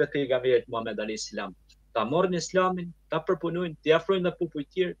shokëve të pejgamberit Muhammed alayhis salam ta marrin islamin, ta përpunojnë, t'i afrojnë në popull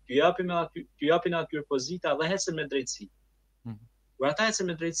tjerë, t'ju japin atyre pozita dhe ecën me drejtësi. Kur ata ecën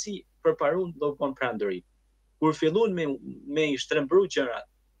me drejtësi, përparun do bën perandori. Kur fillon me i shtrembru gjërat,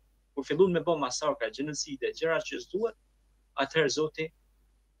 kur fillon me bë masakra, gjenocide, gjëra që s'duhet, atëherë Zoti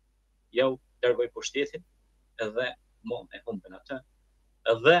jau largoi pushtetin edhe e humbën atë.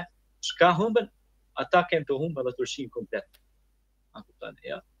 Edhe çka humbën, ata kanë të humbë edhe Turqinë komplet. A kupton?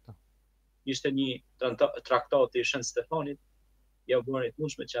 Ja. Ishte një traktat i Shën Stefanit, ja u bëri të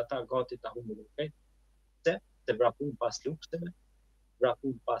mundshme që ata gati ta humbin këtë, se të vrapun pas lufteve,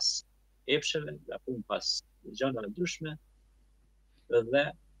 vrapun pas epsheve, vrapun pas gjënave ndryshme, dhe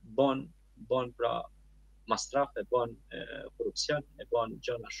bën pra mastrafe, bën korrupsion, e bën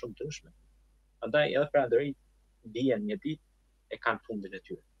gjëra shumë të ndryshme. Prandaj edhe perandorit bien një ditë e kanë fundin e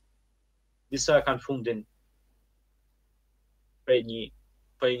tyre. Disa kanë fundin prej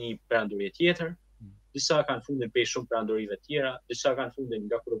një perandorie tjetër, disa kanë fundin prej shumë perandorive tjera, disa kanë fundin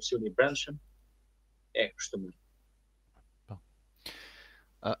nga korrupsioni i brendshëm, e kështu me.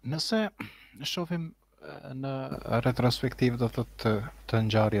 Nëse shohim në retrospektiv do thotë të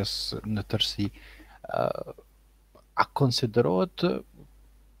ngjarjes në tërësi, a konsiderohet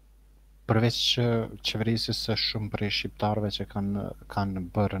përveç qeverisë së shumë prej shqiptarëve që kanë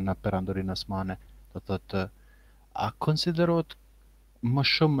bërë në perandorinë osmane, do thotë, a konsiderohet më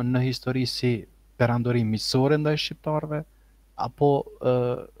shumë në histori si perandori miqësore ndaj shqiptarëve, apo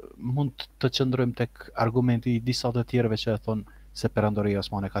mund të qëndrojmë tek argumenti i disa të tjerëve që e thonë se perandoria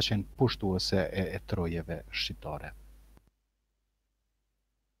osmane ka qenë pushtuese e trojeve shqiptare?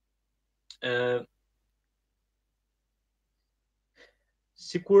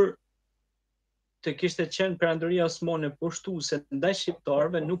 Sikur të kishte qenë perandoria osmane pushtuese ndaj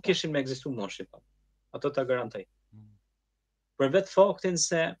shqiptarëve, nuk kishin me ekzistuar më shqiptarë. Ato ta garantoj. Për vetë faktin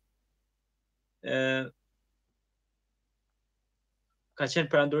se ka qenë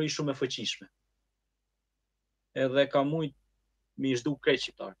perandori shumë e fuqishme. Edhe ka mujt mi zhdu krejt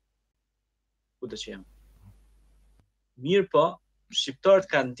shqiptarë. Ku të që jam. Mirë po, shqiptarët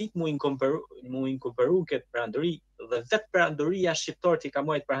kanë ditë mu inkorporu këtë perandori, dhe vetë perandoria shqiptarët i ka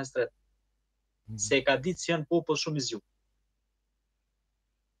mujt për hastret. Se ka ditë që janë popull shumë i zgjuar.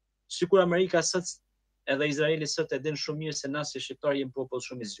 Sikur Amerika sot edhe Izraeli sot e din shumë mirë se na si shqiptarë jemi popull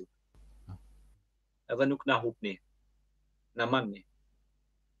shumë i zgjuar. Edhe nuk na hupni. Na manni.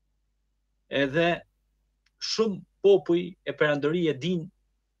 Edhe shumë popull e perandori e din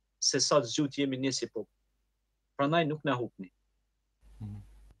se sa të zgjut jemi ne si popull. Prandaj nuk na hupni.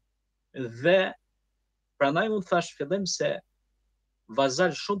 Dhe prandaj mund thash fillim se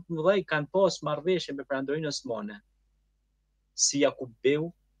vazal shumë të mëdhej kanë pas marrëveshje me perandorinë osmane, si Jakub Beu,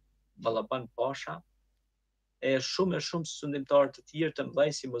 Ballaban Pasha, e shumë sundimtarë të tjerë të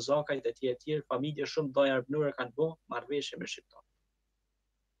mëdhej si Muzakaj të tjerë, familje shumë dhaj arbënore kanë bë marrëveshje me shqiptarë.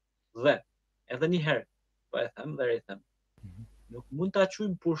 Dhe edhe një herë, po e them dhe rrithem, nuk mund ta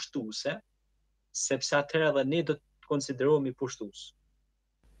quajmë pushtuese, sepse atëherë edhe ne do të konsiderohemi pushtues.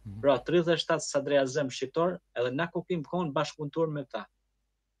 Pra 37 sadriazem shqiptar edhe na kupim kohën bashkëpunëtor me ta.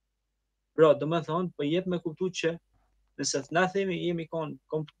 Pra, do me thonë, po jep me kuptu që nëse na themi janë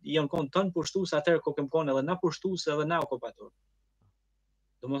kohën tonë pushtues, atëherë kupim kohën edhe na pushtues edhe na okupator.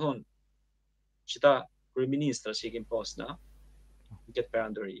 Do me thonë, që ta kryeministra që i kemi pas na, në këtë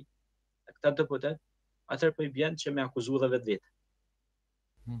perandori, këta deputet, atëherë po i bjen që me akuzu dhe vetë.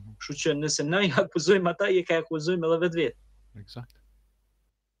 Kështu që nëse na i akuzojmë ata, i ka akuzojmë edhe vetë. Eksakt.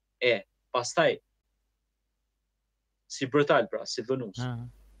 Pastaj, si brutal pra, si dhunus.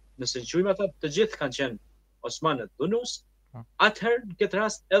 Nëse në qujmë ata të gjithë kanë qenë osmanët dhunus, atëherë në këtë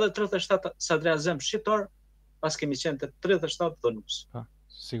rast edhe 37 sadriazem shqiptar, pas kemi qenë të 37 dhunus.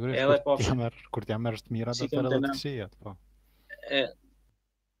 Sigurisht, kur t'ja merr të mira, do të edhe të këqijat, po.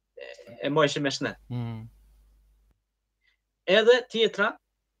 E mojshë me shnet. Edhe tjetra,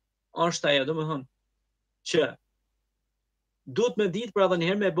 është ajo, do më thonë, që duhet me ditë pra dhe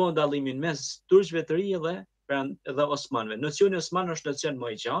njëherë me bo ndallimin mes turqëve të ri dhe osmanëve. Nocioni osman është nocion më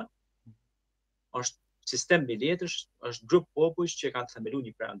i gjanë, është sistem biletësh, është grup popujsh që kanë themelu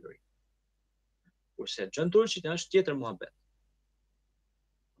një perandori. Kurse gjën turqit është tjetër muhabet.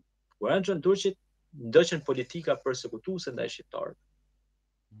 Kur janë gjën turqit, ndoqen politika përsekutuese ndaj shqiptarëve.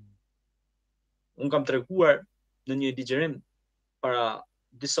 Unë kam treguar në një digjerim para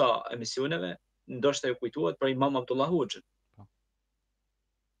disa emisioneve, ndoshta ju kujtohet për Imam Abdullah Hoxhën.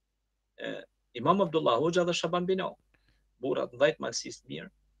 Imam Abdullah Hoxha dhe Shaban Binau, burrat ndajt malësisë mirë.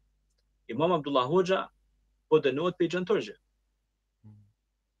 Imam Abdullah Hoxha po dënohet për gjën turqe.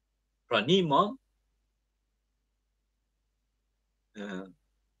 Pra një imam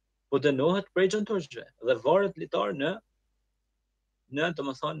po dënohet për gjën turqe dhe varet litar në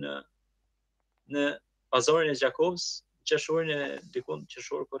domethënë në pazarin e Gjakovës, qeshorin e dikun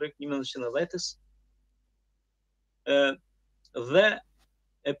qeshor korrekt 1910-s. Dhe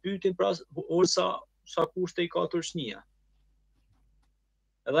e pyetin pra sa kushte i ka turqnia.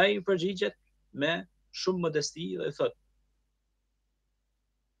 Edhe ai përgjigjet me shumë modesti dhe thot: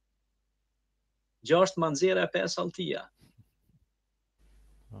 6 manzera e 5 alltia.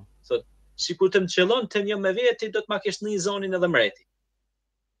 Thot, sikur të më qellon të një me veti, do të ma kesh në zonin edhe mreti.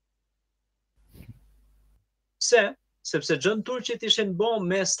 Pse? Sepse gjën turqit ishin bo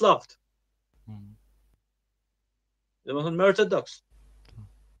me slavt. Dhe më thonë me ortodoks.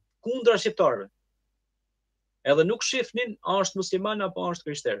 Kundra shqiptarëve. Edhe nuk shifnin a është musliman apo a është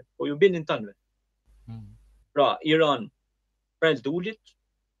krishter, po ju binin tënve. Pra, Iran prel Dulit,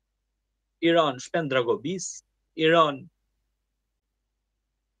 Iran shpen Dragobis, Iran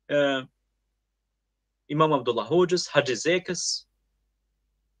Imam Abdullah Hoxhës, Haxhi Zekës,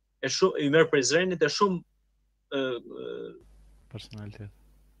 i merr prezrenit e shumë personalitet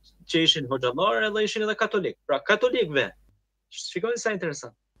që ishin hoxhallar edhe ishin edhe katolik. Pra katolikëve, shikoni sa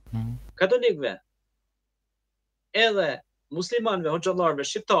interesant. Katolikëve edhe muslimanëve, hoxhallarëve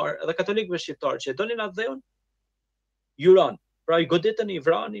shqiptar edhe katolikëve shqiptar që e donin atë dheun, juran. Pra i goditën, i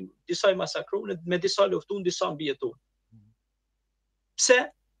vranin, disa i masakruan, me disa luftuan, disa mbijetuan. Pse?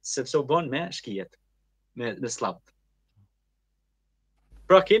 Sepse u bën me shkijet, me slabët.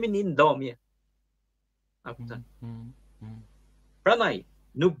 Pra kemi një ndamje. Prandaj,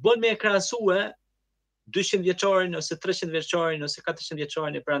 nuk bën me krahasue 200 vjeçarin ose 300 vjeçarin ose 400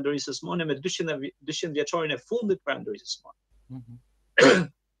 vjeçarin e perandorisë osmane me 200 vjeçarin e fundit të perandorisë osmane.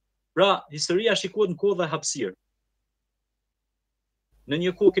 Pra, historia shikohet në kohë dhe hapësirë. Në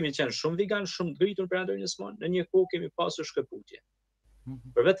një kohë kemi qenë shumë vegan, shumë të ngritur perandorinë osmane, në një kohë kemi pasur shkëputje.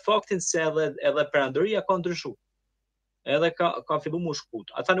 Për vetë faktin se edhe perandoria ka ndryshuar. Edhe ka filluar mu shkput.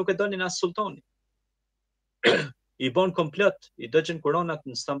 Ata nuk e donin as sultanin. I bën komplot, i dëgjën koronat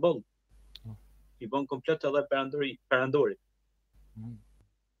në Istanbul. I bën komplot edhe perandorit.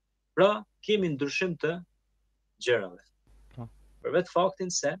 Pra, kemi ndryshim të gjërave. Për vetë faktin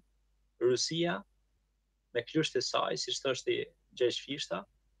se Rusia me klysht e saj, si është i Gjesh Fishta,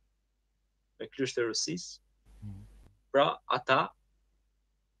 me klysht e Rusisë, pra ata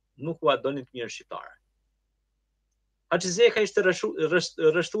nuk u adonin të mirë shqiptare. Haxhizeka ishte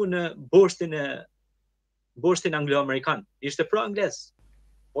rreshtuar në boshtin anglo-amerikan. Ishte pro-anglez.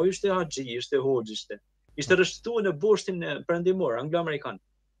 Po ishte haxhi, ishte hoxh, ishte rreshtuar në boshtin perëndimor anglo-amerikan.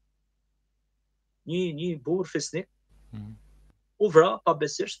 Një burr fisnik u vra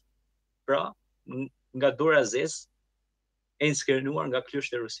pabesisht, pra nga dora zez e inskrinuar nga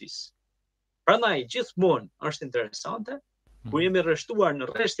klysht e Rusisë. Prandaj gjithmonë është interesante, kur jemi rreshtuar në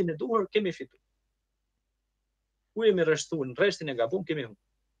rreshtin e duhur, kemi fituar. Kur jemi rreshtuar në rreshtin e gabuar, kemi humbur.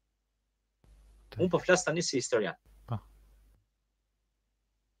 Unë po flas tani si historian.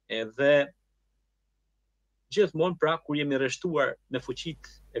 Edhe gjithmonë pra kur jemi rreshtuar me fuqitë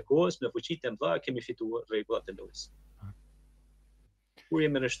e kohës, me fuqitë e mëdha, kemi fituar rregullat e lojës. Kur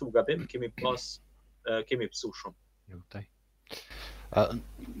jemi rreshtuar gabim, kemi pësuar shumë. Lutaj.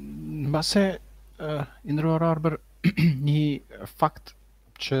 Mbase i nderuar Arber, një fakt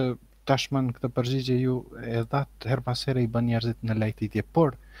që tashmë në këtë përgjigje ju e dhatë her pas here i bën njerëzit në lajtitje, por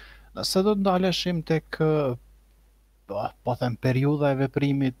nëse do të ndaleshim tek po them periudha e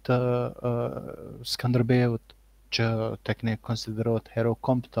veprimit të Skënderbeut, që tek ne konsiderohet hero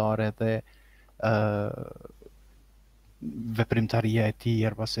kombëtar dhe veprimtaria e tij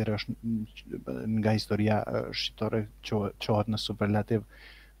her pas here është nga historia shqiptare çohet në superlativ,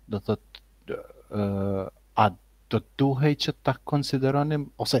 do thotë a do duhej që ta konsideronim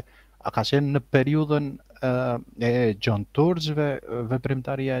ose a ka qenë në periudhën e Gjon Turgjve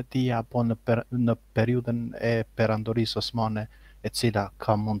veprimtaria e tij apo në periudhën e perandorisë osmane, e cila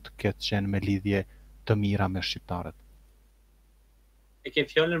ka mund të ketë qenë me lidhje të mira me shqiptarët? E ke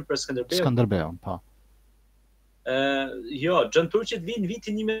fjalën për Skënderbeun? Skënderbeun, po. Jo, Gjon Turqit vinë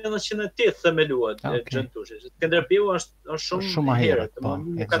vitin 1980 themeluat Gjon Turqit. Skënderbeu është shumë herët, po,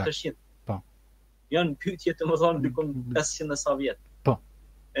 1400. Po. Janë pyetje të më thonë dikon 500 e sa vjet. Po.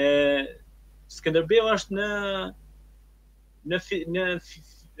 Skënderbeu është në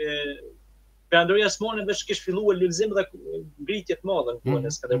perandoria osmane dhe kish filluar lulëzim dhe ngritje të mëdha në kohën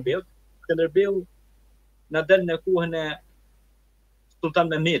e Skënderbeut. Skënderbeu na del në kohën e Sultan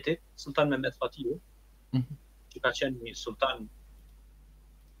Mehmetit, Sultan Mehmet Fatihu, që ka qenë një sultan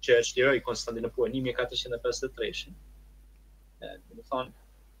që e çliroi Konstantinopolin 1453. Do të thonë,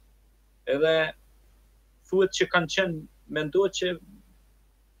 edhe thuhet që kanë qenë, mendohet që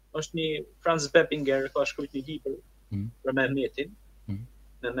është një Franz Bepinger ka shkruar një libër për Mehmetin,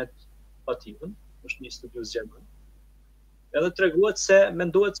 Mehmet Fatihun, është një studios gjerman. Edhe treguohet se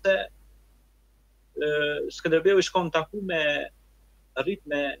mendohet se Skënderbeu i shkon taku me Rreth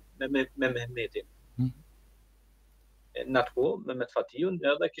me Mehmetin. Në atë kohë, me Fatihun,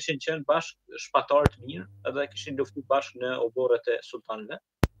 edhe kishin qenë bashkë shpatarë të mirë, edhe kishin luftuar bashkë në oborret e sultanëve.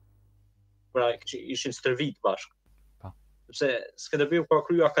 Pra ishin stërvit bashkë. Sepse Skënderbeu ka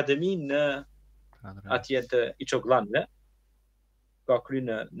kryer akademinë në atje të İçoglanëve, ka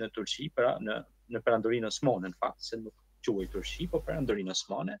kryer në Turqi, pra në perandorinë osmane në fakt, se nuk quhej Turqi, po perandorinë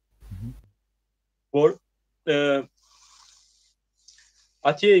osmane. Por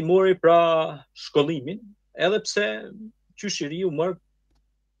atje i mori pra shkollimin, edhe pse qyshiri u mor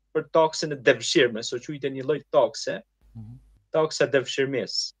për taksën e devshirmes, o quajte një lloj takse, taksa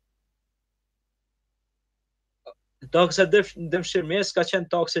devshirmes. Taksa devshirmes ka qenë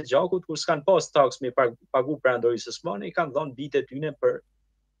taksë e gjakut, kur s'kan pas taks me pagu perandorisë osmane, i kanë dhënë bitet tyne për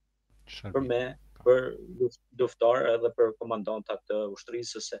luftar edhe për komandantat të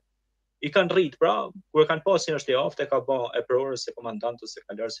ushtrisë ose i kanë rrit, pra, kur e kanë pasin është i aftë, e ka ba e prorës se komandantës e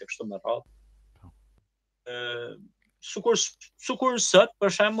ka lërë se kështu me radhë. sukur sot për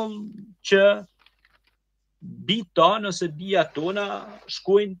shembull që bijt tonë ose bija tona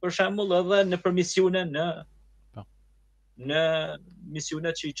shkojnë për shembull edhe në misione në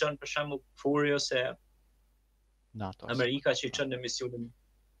misionet që i çon për shembull Furi ose NATO. Amerika që i çon në misionin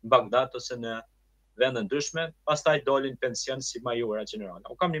në Bagdad ose në vende ndryshme, pastaj dolin pension si majora general.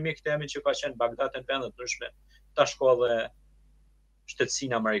 U kam një mik temi që ka qenë në Bagdad në vende ndryshme, ta shkolle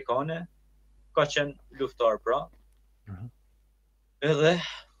shtetësinë amerikane, ka qenë luftar pra. Edhe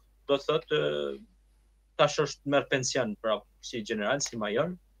do thotë tash është merr pension pra si general, si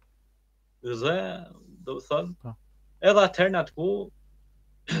major. Dhe do thonë edhe atëherë në atku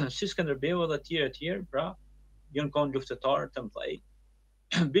si Skënderbeu edhe të tjerë pra janë kanë luftëtarë të mëdhej.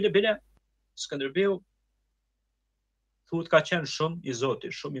 Bile Skënderbeu thuhet ka qenë shumë i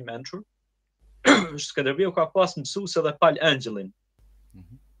Zotit, shumë i mençur. Skënderbeu ka pas mësues edhe Pal Angelin.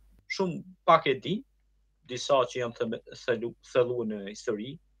 Shumë pak e di, disa që janë thelluar në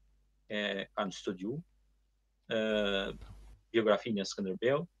histori, kanë studiu biografinë e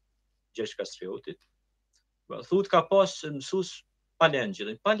Skënderbeu, Gjergj Kastriotit. Thuhet ka pas mësues Pal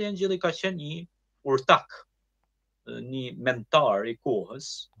Angelin. Pal Angeli ka qenë një urtak, një mentar i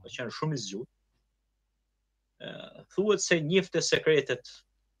kohës, ka qenë shumë i zgjuar. Thuhet se njefte sekretet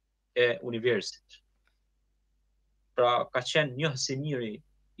e universit. Pra ka qenë njëhës i miri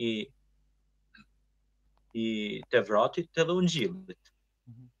i Tevratit edhe Ungjillit.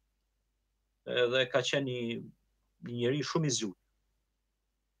 Dhe ka qenë një njeri shumë i zgjuar.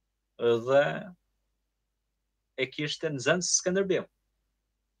 Dhe e kishte nxënës Skënderbeu.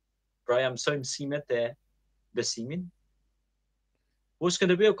 Pra ja mësoi mësimet e besimin. Po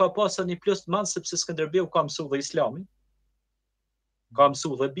Skënderbeu ka pasur një plus të madh sepse Skënderbeu ka mësuar dhe Islamin, ka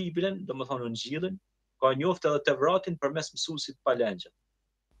mësuar dhe Biblën, domethënë Ungjillin, ka njoftë edhe Tevratin përmes mësuesit Pal Angel.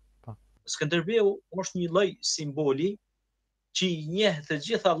 Skënderbeu është një lloj simboli që i njeh të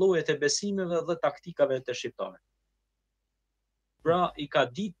gjitha llojet e besimeve dhe taktikave të shqiptarëve. Pra i ka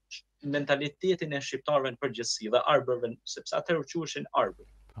ditë mentalitetin e shqiptarëve në përgjithësi dhe arberve, sepse atëherë quheshin arber.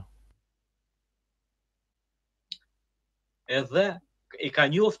 Edhe i ka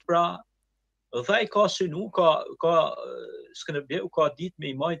njoft pra dhe i ka synu, ka Skënderbeu ka ditë me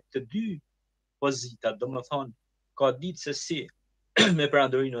i majtë të dy pozitat, do më thonë, ka ditë se si me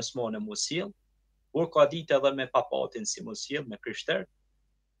Perandorinë Osmane mu sjell, por ka ditë edhe me papatin si mu sjell, me krishterët,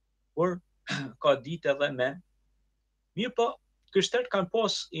 por ka ditë edhe me mirë po, krishterët kanë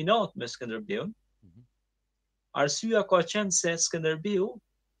pas inat me Skënderbeun. Arsyeja ka qenë se Skënderbeu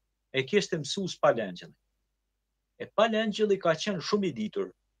e kishte mësues Pal Angelin. E Pal Angeli ka qenë shumë i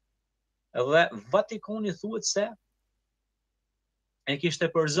ditur. Edhe Vatikani thuhet se e kishte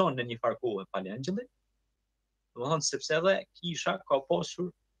përzon në një farë kohë Pal Angeli, domethënë sepse edhe kisha ka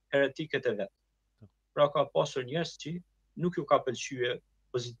pasur heretiket e vet. Pra ka pasur njerëz që nuk ju ka pëlqyer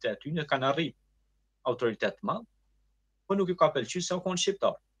pozita e tyre, kanë arrit autoritet të madh, po nuk ju ka pëlqyer se u kanë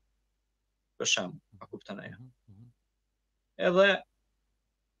shqiptar. Për shembull, a kupton ajo? Edhe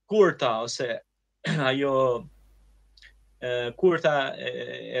kurta ose ajo kurta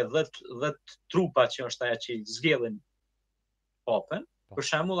e 10 trupa që është ajo që zgjedhin papën, për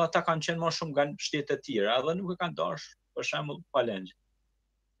shembull ata kanë qenë më shumë nga shtete të tjera, edhe nuk e kanë dashur, për shembull Pal Angel.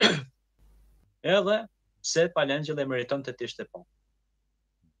 Edhe pse Pal Angel e meriton të ishte papë.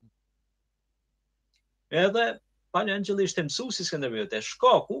 Edhe Pal Angel ishte mësuesi i Skënderbeut, e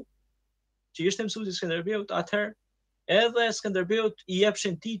shkaku që ishte mësuesi i Skënderbeut, atëherë edhe Skënderbeut i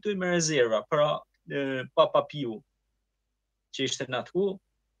jepshin tituj me rezerva, pra Papa Piu që ishte në atku,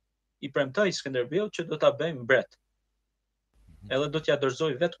 i premtoi Skënderbeut që do ta bëjmë mbret. Edhe do t'ja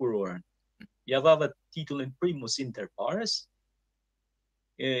dorëzoj vetë kurorën. Ja dha dhe titullin primus inter pares,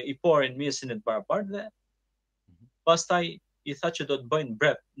 i porin mesin e të barabartëve, pastaj i tha që do të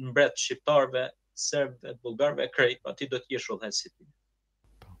bëjnë mbret shqiptarëve, serbëve, bullgarëve, krejt, pa ti do t'jesh udhëheq si ti.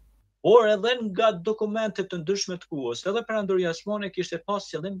 Por edhe nga dokumentet të ndryshme të kohës, edhe Perandoriasmone kishte pas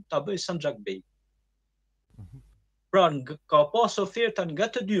qëllim ta bëjë Sanxhakbej. Pra ka pas oferta nga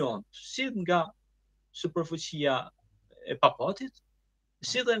të dy anët, si nga superfuqia e papatit,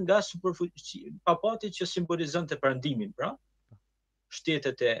 si dhe nga papatit që simbolizonte perëndimin, pra,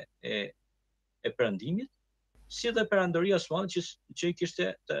 shtetet e perëndimit, si dhe Perandoria Osmane që i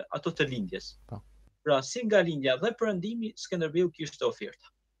kishte ato të lindjes. Pra, si nga lindja dhe perëndimi, Skënderbeu kishte oferta.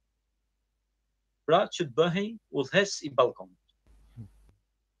 Pra, që të bëhej udhëheq i Ballkanit.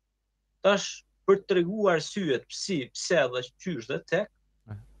 Tash, për të treguar arsyet pse dhe qysh dhe tek,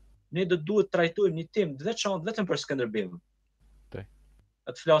 ne do duhet të trajtojmë një temë të veçantë vetëm për Skënderbeun.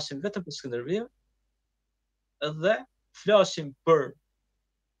 Të flasim vetëm për Skënderbeun dhe flasim për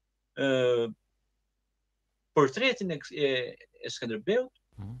portretin e Skënderbeut,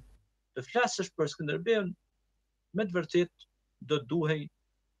 të flasësh për Skënderbeun, me të vërtet do të duhej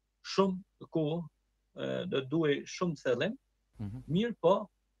shumë kohë, do të duhej shumë thellim, mirë po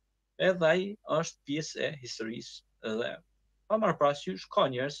edhe ai është pjesë e historisë dhe pa marrë parasysh ka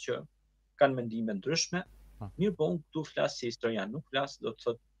njerëz që kanë mendime ndryshme, mirë po unë këtu flas si historian, nuk flas, do të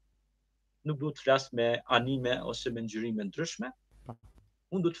thotë, nuk duhet të flas me anime ose me ngjyrime ndryshme.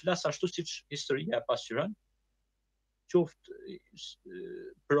 Unë do të flas ashtu siç historia e pasqyron, qoftë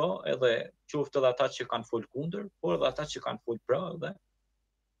pro edhe qoftë edhe ata që kanë folë kundër, por edhe ata që kanë folë pro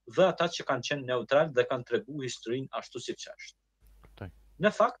dhe ata që kanë qenë neutral dhe kanë treguar historinë ashtu siç është. Në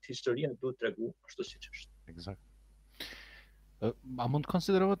fakt, historia duhet tregu ashtu siç është. Eksakt. A mund të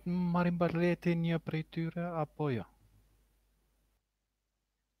konsiderohet Marin Barleti një prej tyre apo jo?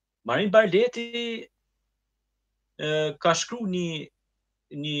 Marin Barleti ka shkruar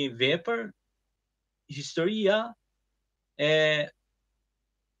një vepër, historia e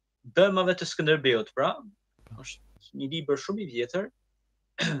dëmave të Skënderbeut, pra, është një libër shumë i vjetër.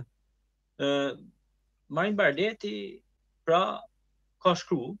 Marin Barleti, pra, ka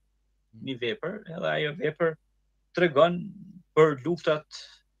shkruar një vepër, edhe ajo vepër tregon për luftat,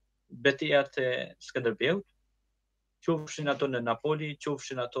 betejat e Skënderbeut, qofshin ato në Napoli,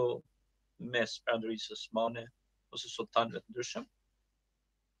 qofshin ato mes Perandorisë Osmane ose sultanëve të ndryshëm.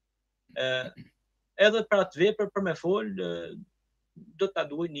 Edhe për atë vepër për me fol, do ta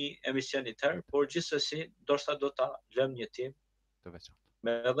duaj një emision i tërë, por gjithsesi ndoshta do ta lëm një temë të veçantë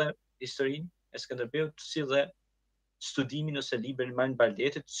me edhe historinë e Skënderbeut, si dhe studimin ose librin Marin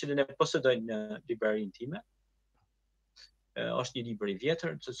Barletit, të cilin e posedoj në librarinë time. Është një libër i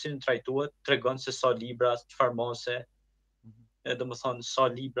vjetër, të cilin trajtohet, tregon se sa libra, çfarë mose, domethënë sa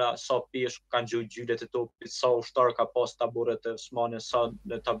libra, sa peshk kanë gjuajtur gjylet e topit, sa ushtar ka pas taborët e Osmane, sa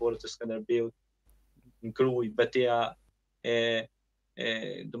në taborët e Skënderbeut, në Kruj, betejë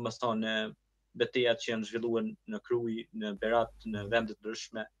domethënë betejat që janë zhvilluar në Kruj, në Berat, në vende të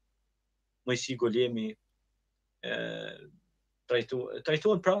ndryshme. Mojsi Golemi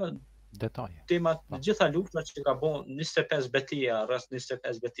trajtohen pra detaje. Temat të gjitha luftat që ka bën 25 betejë, rreth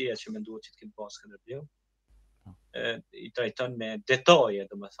 25 betejë që menduhet që të kenë pas Skënderbeu. I trajton me detaje,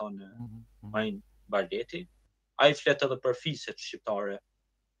 domethënë, Marin Barleti. Ai flet edhe për fiset shqiptare,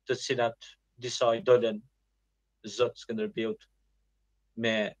 të cilat disa i dolen zot Skënderbeut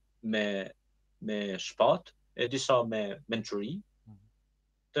me shpatë, e disa me mençuri.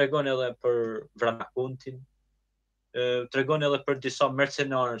 Tregon edhe për Vranakontin, tregon edhe për disa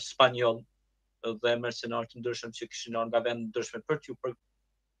mercenarë spanjoll dhe mercenarë të ndryshëm që kishin ardhur nga vende të ndryshme për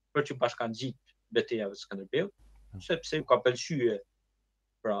t'u bashkangjit betejave të Skënderbeut, sepse u ka pëlqyer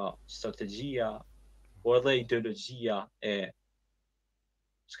pra strategjia, por edhe ideologjia e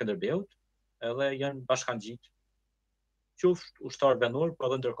Skënderbeut, edhe janë bashkangjit qoftë ushtar vendor, por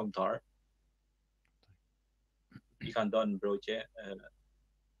edhe ndërkombëtar. I kanë dhënë mbrojtje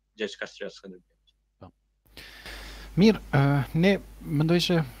gjatë kastrisë së Skënderbeut. Mirë, ne mendoj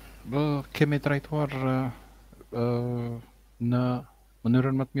që kemi trajtuar në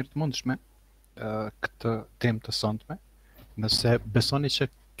mënyrën më të mirë të mundshme këtë temë të sonte. Nëse besoni që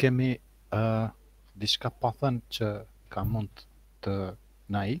kemi diçka pa thënë që ka mund të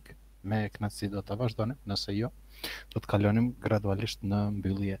na ikë, me kënaqësi do ta vazhdonim, nëse jo, do të kalonim gradualisht në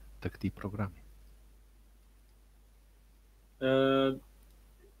mbyllje të këtij programi.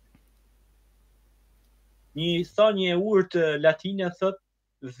 Një thënie e urtë latine thot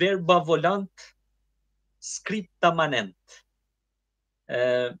verba volant scripta manent.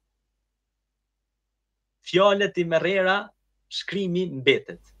 Fjalët i merrera, shkrimi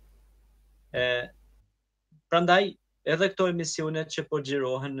mbetet. Prandaj edhe këto emisionet që po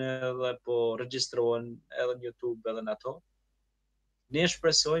xhirohen edhe po regjistrohen edhe në YouTube edhe në ato, ne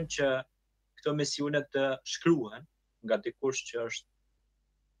shpresojmë që këto emisionet të shkruhen nga dikush që është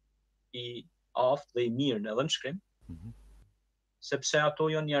i aftë dhe i mirë edhe në shkrim, sepse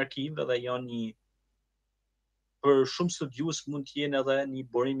ato janë një arkiv dhe janë një, për shumë studius mund të jenë edhe një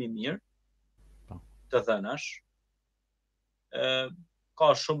burim i mirë të dhënash. Ka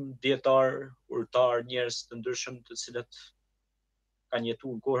shumë dietar, urtar, njerëz të ndryshëm të cilët kanë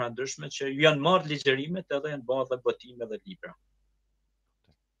jetuar në kohra ndryshme që janë marrë ligjërimet edhe janë bërë edhe botime dhe libra.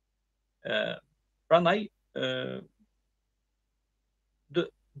 Prandaj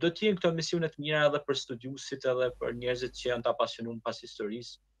do të jenë këto emisione të mira edhe për studiuesit edhe për njerëzit që janë të apasionuar pas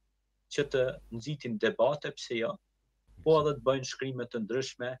historisë, që të nxitin debate, pse jo, po edhe të bëjnë shkrime të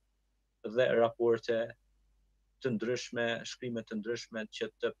ndryshme dhe raporte të ndryshme, shkrime të ndryshme që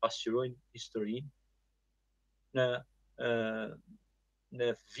të pasqyrojnë historinë në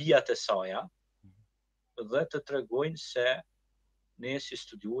vijat e saja dhe të tregojnë se ne si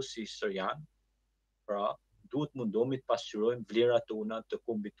studiues, si historian, pra duhet mundohemi të pasqyrojmë vlerat tona të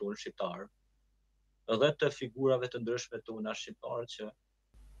kombit tonë shqiptar, dhe të figurave të ndryshme tona shqiptare që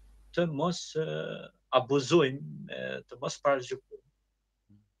të mos abuzojmë, të mos paraqyjojmë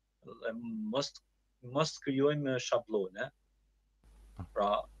dhe mos krijojmë shablone. Pra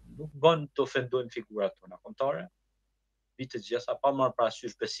nuk bën të ofendojmë figurat tona kombëtare, vitet gjitha pa marrë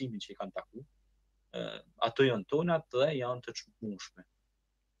parasysh besimin që i kanë taku. Ato janë tonat dhe janë të çmueshme.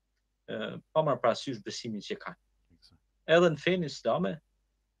 Pa marrë parasysh besimin që kanë. Edhe në fenë islame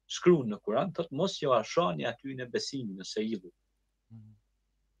shkruan në Kur'an thotë mos jo ashani aty në besimin nëse illu.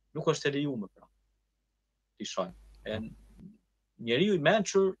 Nuk është e lejuar pra. Ti shon. Njeriu i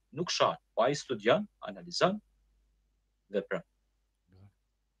mençur nuk shan, po ai studion, analizon dhe pra.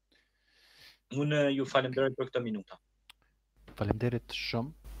 Unë ju falenderoj për këtë minuta. Faleminderit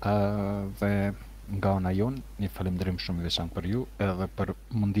shumë. Dhe nga ana jonë, një falenderim shumë i veçantë për ju edhe për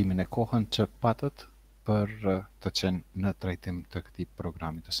mundimin e kohën që patët për të qenë në trajtim të këtij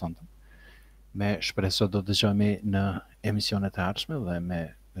programi të sonte. Me shpresë do të dëgjohemi në emisionet e ardhshme dhe me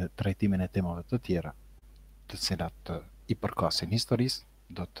trajtimin e temave të tjera, të cilat i përkasin historisë.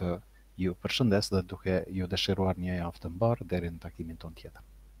 Do të ju përshëndes dhe duke ju dëshiruar një javë të mbarë deri në takimin ton tjetër.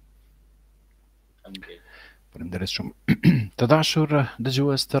 Faleminderit shumë. Të dashur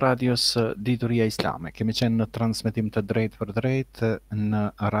dëgjues të radios Dituria Islame, kemi qenë në transmetim të drejtë për drejtë në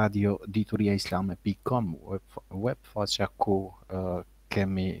radio dituriaislame.com, web faqja ku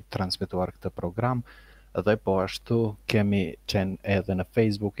kemi transmetuar këtë program, dhe po ashtu kemi qenë edhe në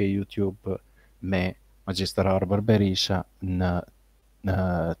Facebook e YouTube me Magjistër Arber Berisha në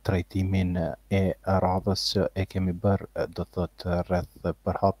trajtimin e radhës që e kemi bërë, do thotë rreth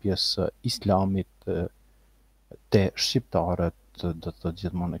përhapjes islamit te shqiptarët, do të thotë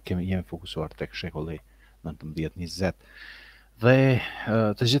gjithmonë jemi fokusuar tek shekulli 19-20. Dhe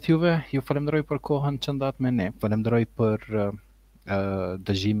të gjithë juve ju falenderoj për kohën që ndat me ne, falenderoj për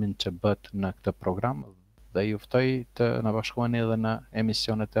dëgjimin që bët në këtë program dhe ju ftoj të na bashkoheni edhe në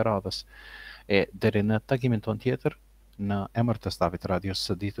emisionet e radhës. E deri në takimin ton tjetër, në emër të stafit radios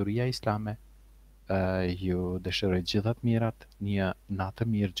së Dituria Islame, ju dëshiroj gjithat mirat, një natë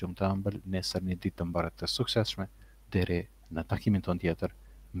mirë, gjumë të ëmbël, nesër një ditë të mbarë të suksesshme, deri në takimin ton tjetër,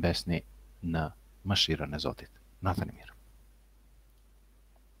 mbesni në mëshirën e Zotit. Natën e mirë.